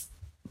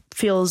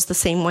feels the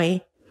same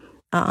way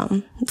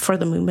for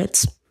the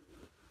movements.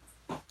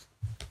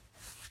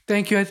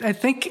 Thank you. I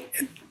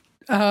think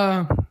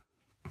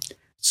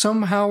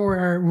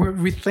somehow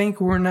we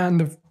think we're not in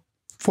the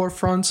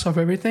forefronts of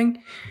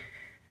everything.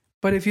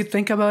 But if you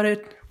think about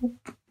it,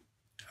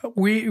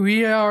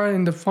 we are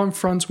in the front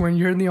fronts when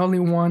you're the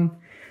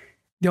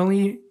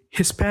only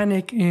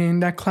Hispanic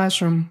in that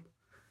classroom.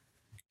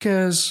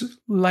 Because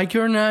like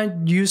you're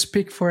not, you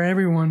speak for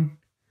everyone.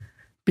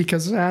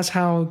 Because that's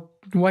how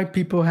white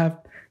people have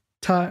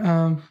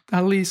taught,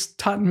 at least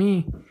taught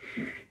me.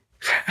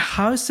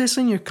 How is this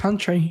in your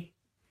country?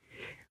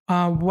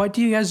 Why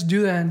do you guys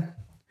do that?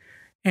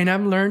 And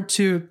I've learned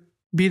to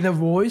be the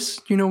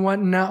voice. You know what?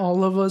 Not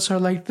all of us are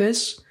like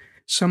this.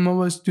 Some of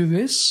us do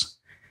this.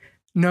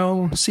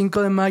 No,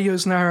 Cinco de Mayo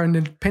is not our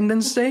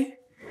Independence Day.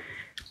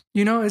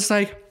 You know, it's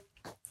like,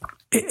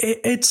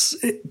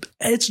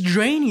 it's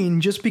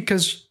draining just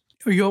because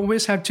you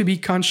always have to be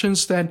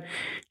conscious that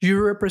you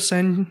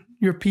represent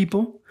your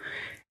people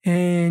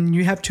and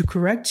you have to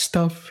correct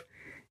stuff.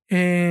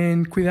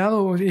 And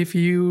cuidado if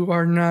you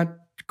are not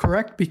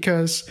correct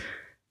because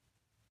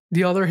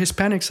the other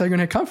Hispanics are going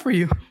to come for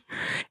you.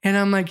 And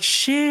I'm like,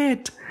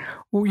 shit,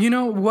 you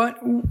know, what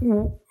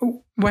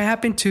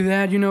happened to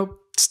that, you know,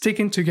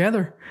 sticking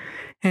together?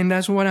 And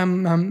that's what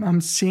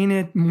I'm seeing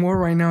it more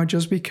right now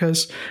just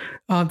because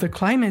the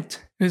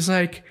climate is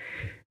like,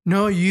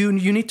 no, you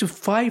need to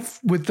fight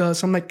with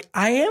us. I'm like,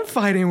 I am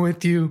fighting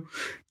with you,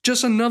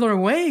 just another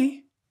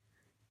way.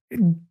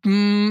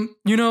 You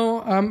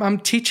know, I'm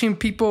teaching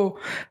people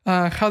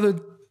how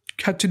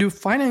to do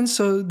finance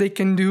so they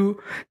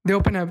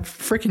open a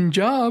freaking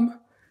job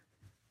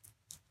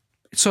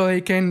so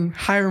they can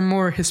hire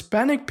more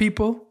Hispanic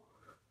people.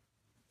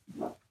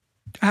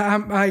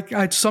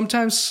 I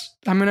sometimes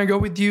I'm going to go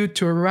with you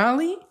to a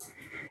rally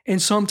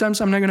and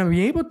sometimes I'm not going to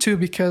be able to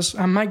because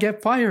I might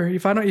get fired.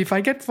 If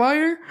I get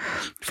fired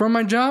from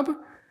my job,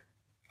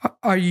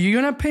 are you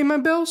going to pay my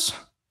bills?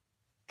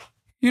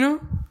 You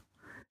know,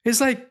 it's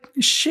like,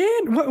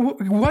 shit,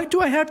 what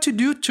do I have to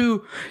do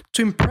to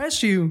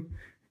impress you?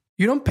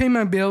 You don't pay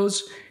my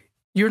bills.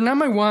 You're not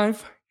my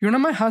wife. You're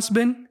not my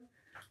husband.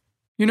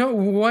 You know,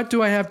 what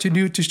do I have to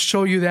do to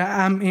show you that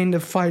I'm in the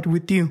fight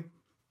with you?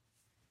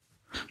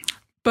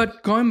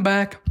 But going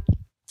back,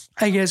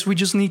 I guess we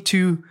just need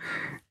to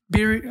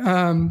be.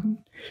 I'm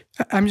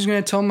just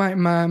gonna tell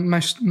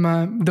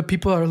the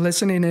people that are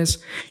listening is,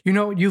 you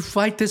know, you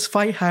fight this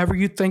fight however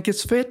you think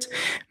it's fit,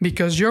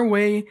 because your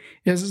way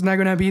is not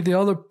gonna be the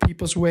other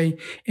people's way,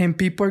 and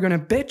people are gonna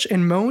bitch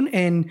and moan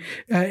and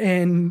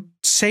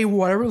say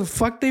whatever the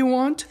fuck they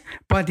want.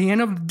 But at the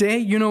end of the day,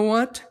 you know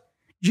what?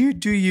 You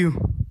do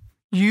you,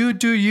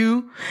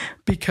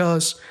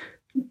 because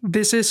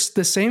this is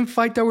the same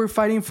fight that we're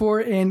fighting for.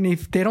 And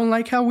if they don't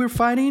like how we're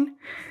fighting,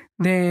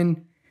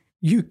 then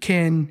you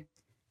can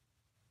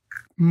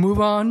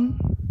move on,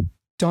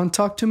 don't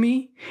talk to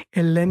me,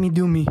 and let me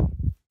do me.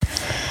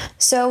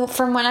 So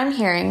from what I'm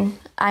hearing,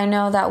 I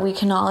know that we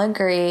can all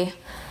agree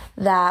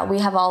that we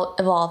have all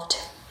evolved.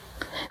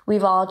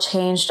 We've all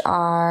changed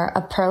our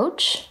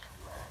approach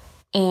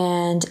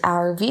and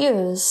our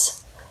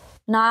views,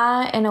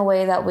 not in a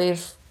way that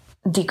we've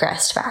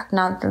digressed back,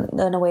 not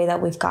in a way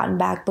that we've gotten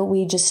back, but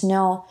we just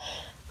know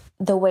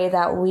the way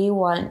that we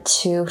want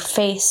to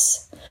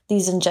face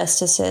these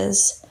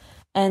injustices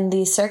and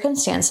these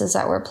circumstances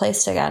that we're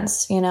placed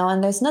against, you know.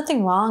 And there's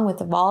nothing wrong with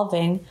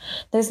evolving.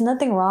 There's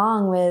nothing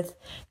wrong with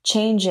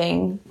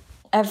changing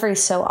every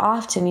so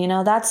often, you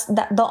know. That's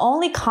the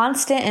only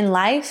constant in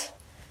life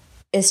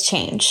is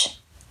change,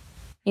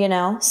 you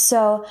know.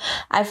 So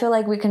I feel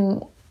like we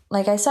can,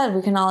 like I said,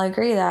 we can all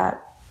agree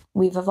that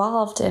we've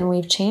evolved and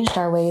we've changed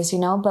our ways, you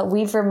know, but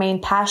we've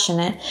remained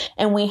passionate,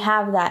 and we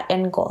have that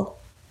end goal.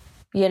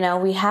 You know,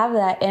 we have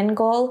that end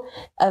goal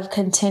of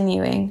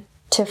continuing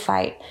to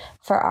fight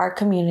for our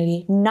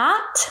community,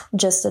 not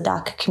just the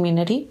D.A.C.A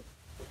community,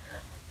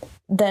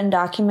 the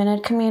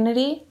undocumented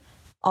community,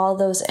 all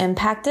those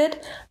impacted,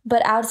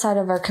 but outside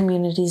of our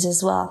communities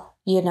as well.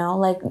 You know,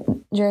 like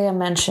Drea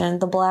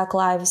mentioned, the Black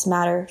Lives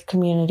Matter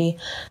community,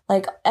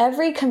 like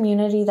every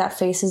community that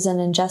faces an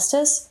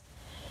injustice,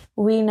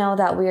 we know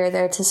that we are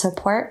there to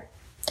support,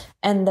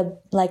 and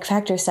like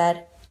Factor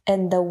said,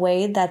 in the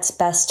way that's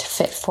best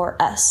fit for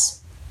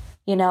us,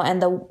 you know,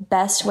 and the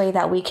best way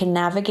that we can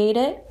navigate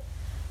it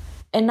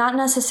and not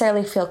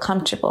necessarily feel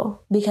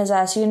comfortable, because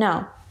as you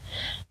know,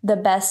 the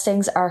best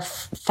things are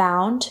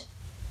found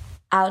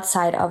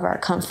outside of our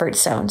comfort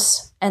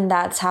zones. And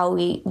that's how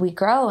we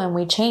grow and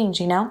we change,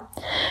 you know,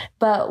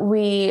 but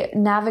we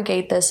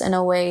navigate this in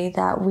a way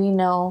that we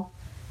know,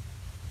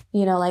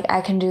 you know, like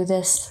I can do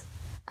this.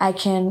 I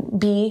can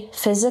be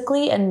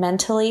physically and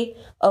mentally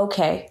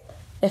okay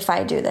if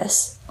I do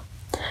this.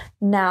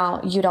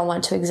 Now, you don't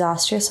want to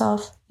exhaust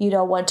yourself. You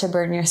don't want to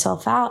burn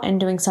yourself out in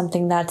doing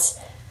something that's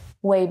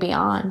way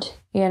beyond,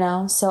 you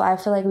know? So I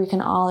feel like we can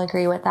all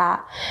agree with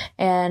that.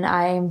 And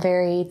I am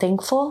very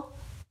thankful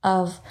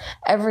of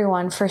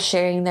everyone for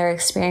sharing their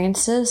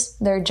experiences,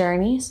 their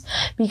journeys,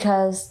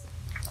 because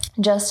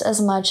just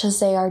as much as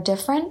they are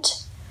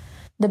different,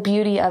 the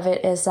beauty of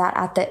it is that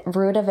at the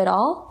root of it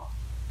all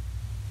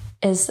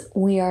is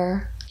we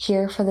are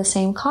here for the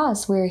same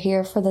cause. We're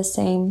here for the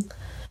same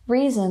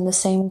reason, the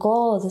same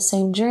goal, the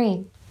same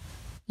dream,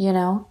 you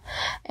know?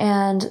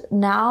 And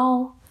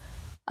now,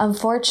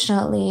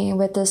 unfortunately,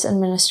 with this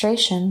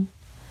administration,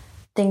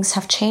 things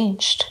have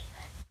changed.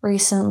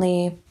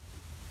 Recently,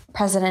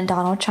 President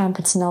Donald Trump,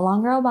 it's no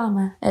longer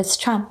Obama, it's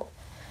Trump,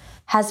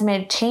 has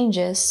made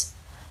changes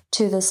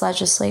to this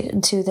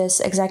to this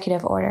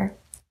executive order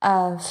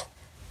of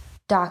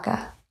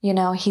D.A.C.A. You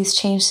know, he's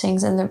changed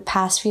things in the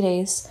past few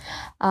days.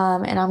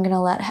 And I'm going to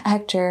let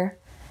Hector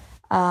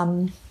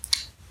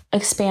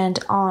expand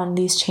on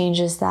these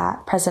changes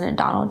that President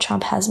Donald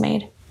Trump has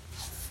made.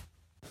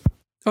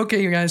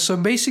 Okay, you guys. So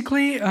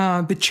basically,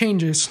 the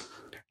changes.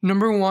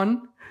 Number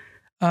one,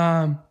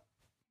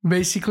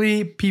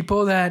 basically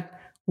people that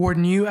were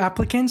new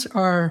applicants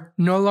are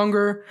no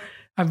longer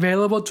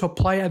available to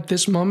apply at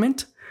this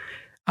moment.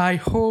 I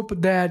hope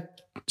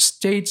that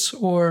states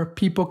or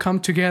people come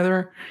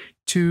together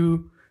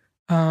to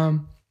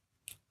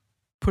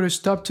put a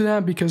stop to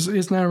that, because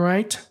it's not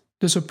right.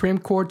 The Supreme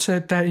Court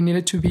said that it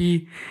needed to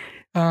be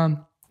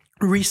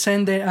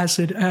rescinded as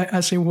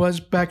it was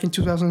back in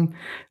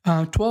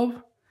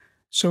 2012.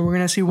 So we're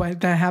gonna see why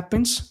that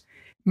happens.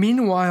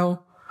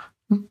 Meanwhile,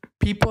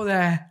 people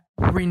that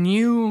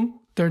renew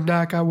their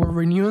D.A.C.A, were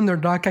renewing their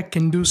D.A.C.A,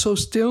 can do so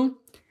still.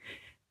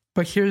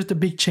 But here's the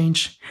big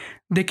change: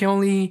 they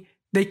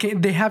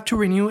have to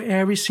renew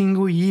every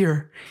single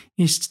year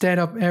instead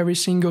of every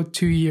single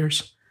 2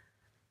 years.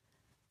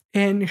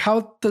 And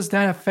how does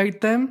that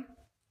affect them?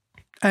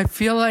 I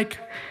feel like,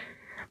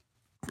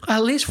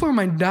 at least for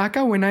my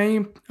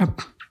D.A.C.A,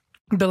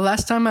 the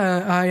last time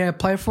I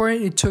applied for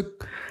it, it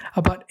took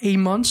about 8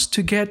 months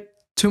to get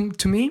to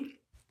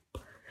me.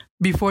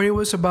 Before, it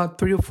was about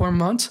 3 to 4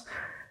 months.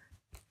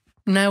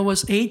 Now it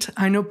was 8.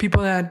 I know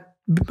people that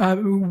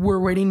were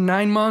waiting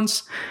 9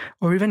 months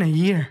or even a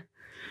year.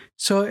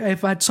 So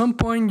if at some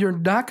point your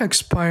D.A.C.A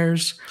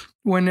expires,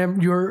 whenever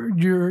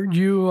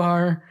you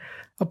are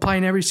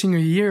applying every single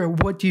year,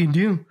 what do you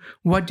do?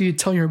 What do you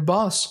tell your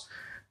boss?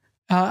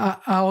 I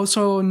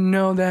also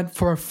know that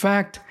for a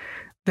fact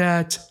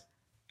that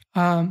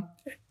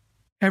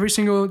every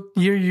single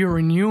year you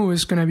renew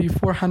is going to be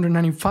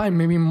 $495,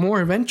 maybe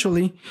more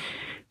eventually.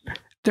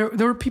 There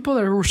were people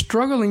that were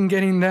struggling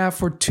getting that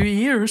for 2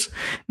 years.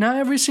 Now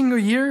every single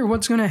year,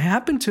 what's going to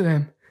happen to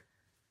them?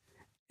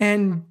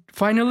 And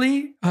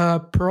finally,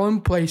 parole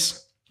in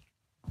place.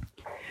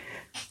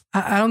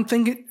 I don't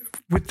think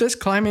with this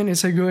climate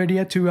it's a good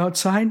idea to go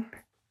outside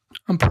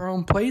on parole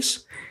in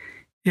place.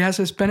 It has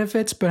its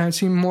benefits, but I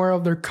see more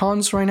of their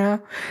cons right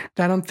now.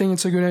 I don't think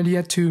it's a good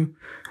idea to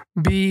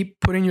be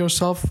putting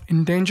yourself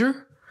in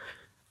danger.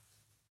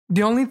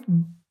 The only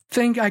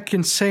thing I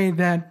can say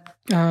that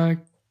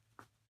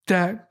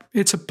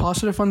it's a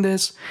positive on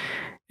this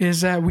is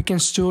that we can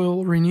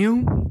still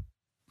renew.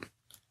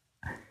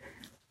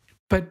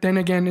 But then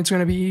again, it's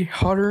going to be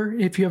harder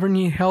if you ever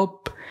need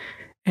help.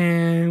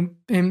 And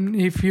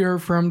if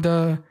you're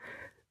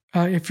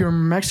if you're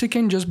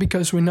Mexican, just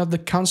because we're not the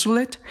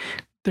consulate,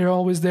 they're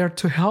always there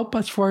to help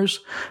as far as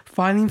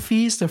filing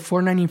fees. They're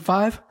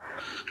 $4.95.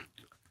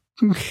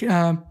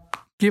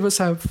 Give us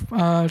a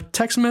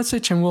text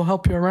message and we'll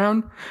help you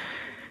around.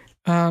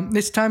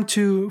 It's time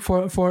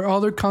for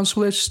other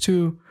consulates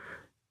to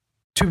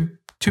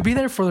to be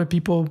there for the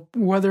people,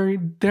 whether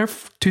they're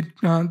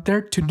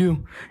there to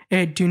do.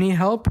 Hey, do you need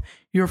help?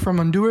 You're from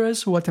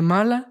Honduras,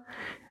 Guatemala.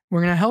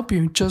 We're going to help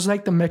you, just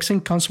like the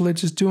Mexican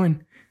consulate is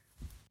doing.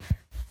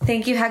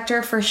 Thank you,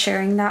 Hector, for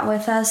sharing that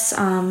with us.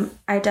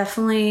 I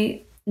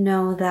definitely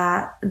know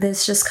that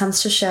this just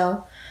comes to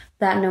show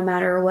that no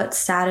matter what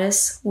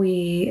status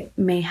we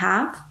may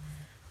have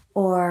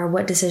or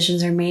what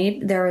decisions are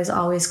made, there is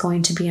always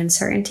going to be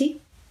uncertainty.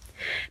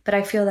 But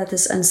I feel that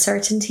this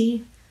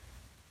uncertainty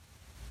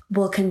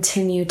will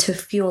continue to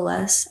fuel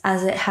us,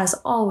 as it has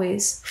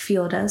always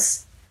fueled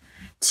us,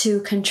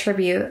 to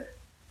contribute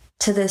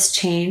to this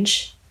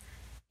change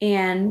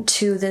and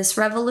to this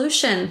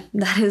revolution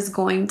that is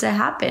going to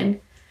happen,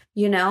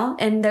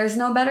 and there's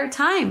no better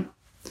time.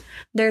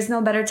 There's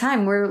no better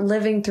time. We're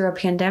living through a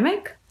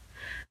pandemic.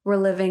 We're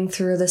living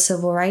through the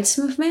civil rights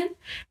movement,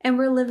 and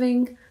we're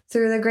living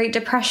through the Great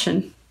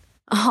Depression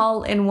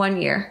all in 1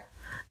 year.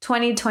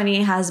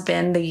 2020 has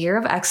been the year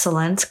of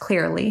excellence,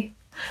 clearly,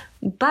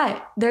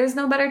 but there's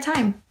no better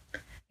time,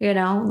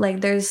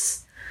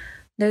 there's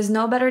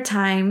no better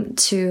time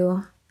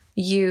to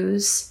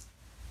use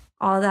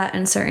all that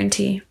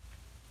uncertainty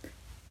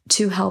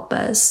to help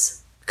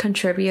us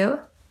contribute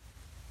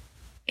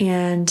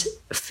and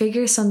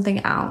figure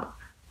something out,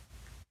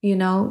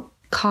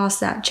 cause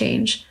that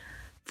change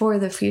for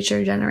the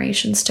future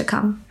generations to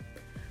come.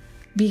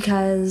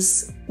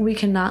 Because we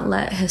cannot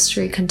let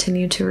history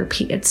continue to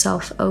repeat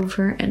itself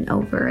over and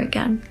over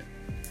again.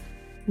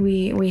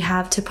 We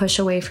have to push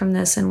away from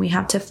this, and we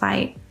have to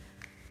fight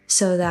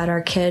so that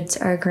our kids,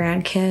 our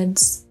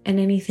grandkids, and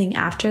anything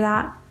after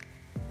that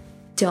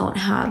don't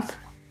have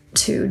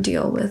to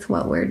deal with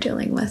what we're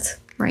dealing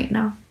with right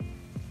now.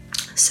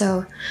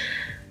 So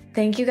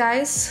thank you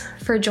guys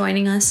for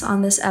joining us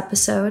on this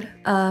episode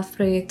of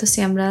Proyecto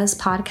Siembra's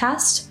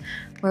podcast,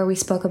 where we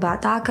spoke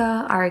about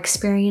D.A.C.A, our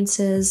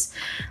experiences,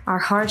 our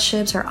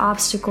hardships, our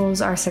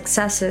obstacles, our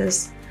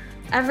successes,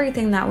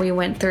 everything that we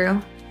went through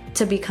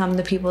to become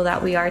the people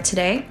that we are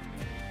today,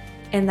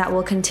 and that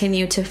will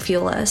continue to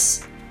fuel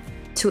us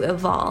to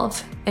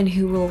evolve and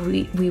who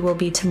we will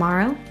be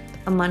tomorrow,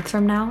 a month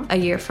from now, a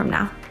year from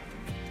now.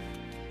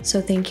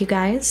 So thank you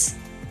guys.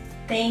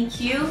 Thank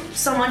you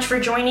so much for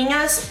joining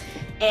us,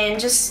 and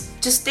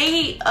just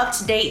stay up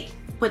to date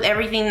with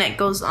everything that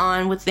goes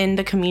on within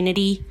the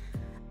community.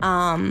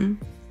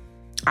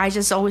 I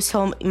just always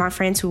tell my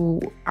friends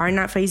who are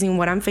not facing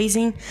what I'm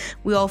facing,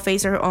 we all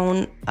face our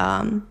own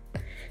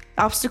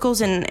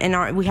obstacles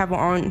and we have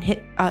our own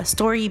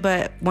story,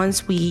 but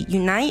once we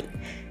unite,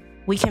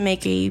 we can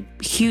make a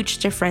huge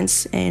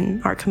difference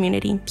in our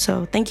community.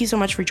 So thank you so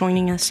much for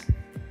joining us.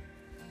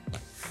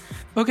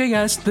 Okay,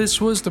 guys, this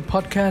was the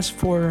podcast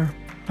for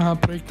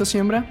Proyecto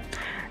Siembra,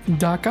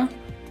 D.A.C.A.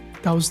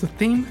 That was the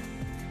theme.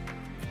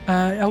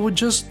 I would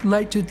just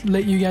like to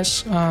let you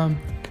guys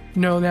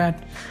know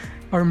that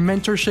our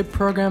mentorship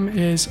program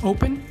is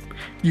open.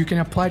 You can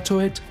apply to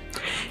it.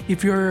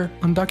 If you're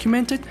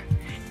undocumented,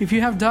 if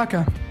you have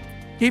D.A.C.A,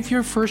 if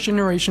you're first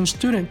generation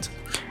student,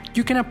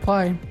 you can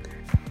apply.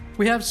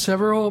 We have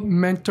several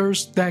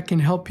mentors that can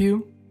help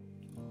you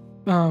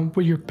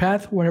with your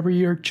path, whatever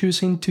you're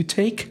choosing to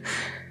take.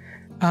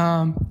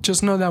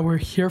 Just know that we're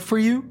here for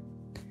you.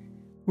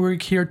 We're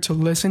here to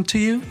listen to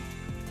you.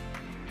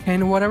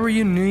 And whatever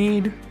you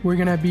need, we're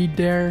going to be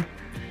there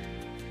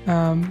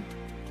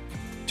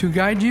to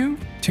guide you,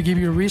 to give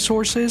you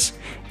resources.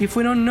 If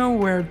we don't know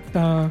where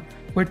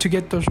to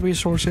get those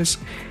resources,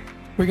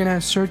 we're going to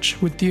search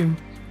with you,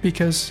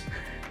 because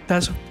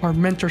that's our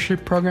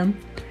mentorship program.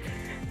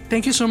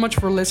 Thank you so much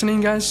for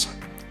listening, guys.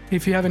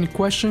 If you have any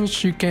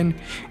questions, you can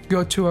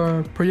go to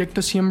our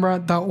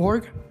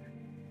proyectosiembra.org,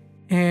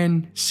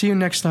 and see you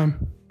next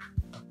time.